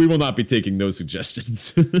we will not be taking those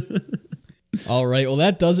suggestions. All right. Well,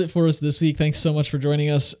 that does it for us this week. Thanks so much for joining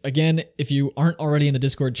us. Again, if you aren't already in the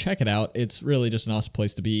Discord, check it out. It's really just an awesome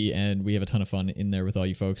place to be, and we have a ton of fun in there with all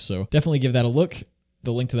you folks. So definitely give that a look.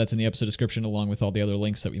 The link to that's in the episode description, along with all the other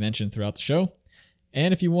links that we mentioned throughout the show.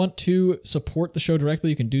 And if you want to support the show directly,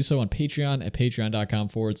 you can do so on Patreon at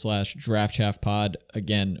patreon.com/draftchaffpod.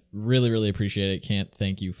 Again, really, really appreciate it. Can't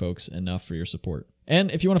thank you folks enough for your support.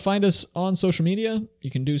 And if you want to find us on social media, you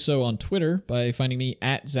can do so on Twitter by finding me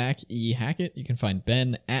at Zach E. Hackett. You can find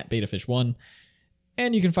Ben at BetaFish1.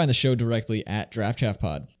 And you can find the show directly at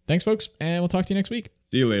DraftChaffPod. Thanks, folks, and we'll talk to you next week.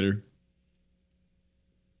 See you later.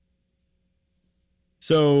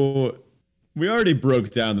 So we already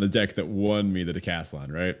broke down the deck that won me the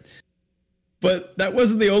decathlon, right? But that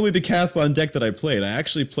wasn't the only decathlon deck that I played. I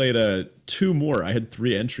actually played 2 more. I had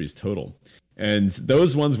 3 entries total. And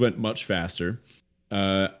those ones went much faster.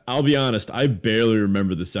 I'll be honest, I barely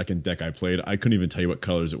remember the second deck I played. I couldn't even tell you what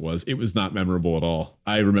colors it was. It was not memorable at all.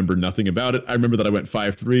 I remember nothing about it. I remember that I went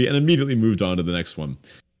 5-3 and immediately moved on to the next one.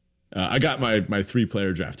 I got my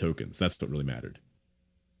 3-player draft tokens. That's what really mattered.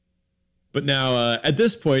 But now, at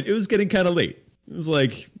this point, it was getting kind of late. It was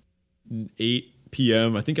like 8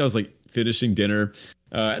 p.m. I think I was like finishing dinner.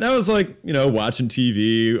 And I was like, watching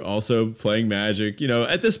TV, also playing Magic.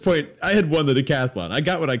 At this point, I had won the decathlon. I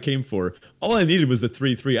got what I came for. All I needed was the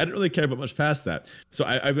 3-3. I didn't really care about much past that. So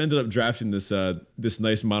I ended up drafting this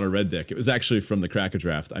nice mono red deck. It was actually from the Cracker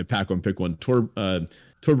draft. I pack one, pick one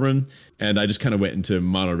Torbjorn, and I just kind of went into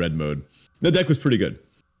mono red mode. The deck was pretty good.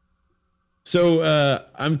 So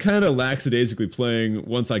I'm kind of lackadaisically playing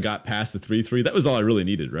once I got past the 3-3. That was all I really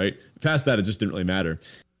needed, right? Past that, it just didn't really matter.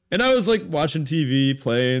 And I was like watching TV,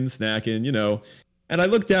 playing, snacking, and I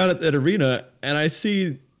look down at that arena and I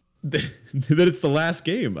see that it's the last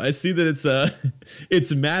game. I see that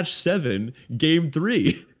it's match 7, game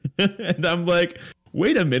 3. And I'm like,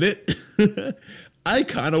 wait a minute. I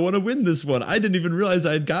kind of want to win this one. I didn't even realize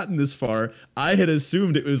I had gotten this far. I had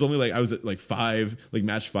assumed it was only like I was at like 5, like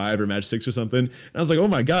match 5 or match 6 or something. And I was like, oh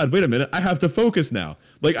my God, wait a minute. I have to focus now.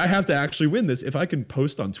 Like I have to actually win this. If I can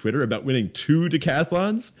post on Twitter about winning 2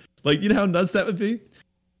 decathlons, like, how nuts that would be?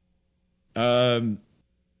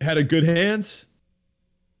 Had a good hand.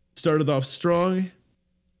 Started off strong.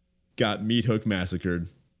 Got Meat Hook massacred.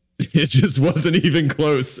 It just wasn't even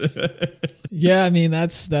close. Yeah, I mean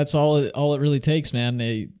that's all it really takes, man.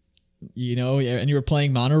 And you were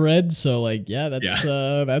playing mono red, so like that's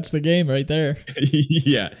the game right there.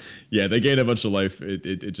 yeah, they gained a bunch of life.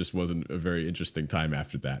 It just wasn't a very interesting time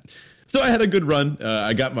after that. So I had a good run.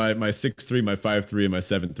 I got my 6-3, my 5-3, and my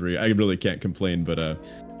 7-3. I really can't complain, but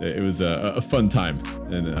it was a fun time,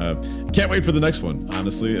 and can't wait for the next one.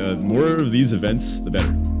 Honestly, more of these events, the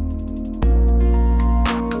better.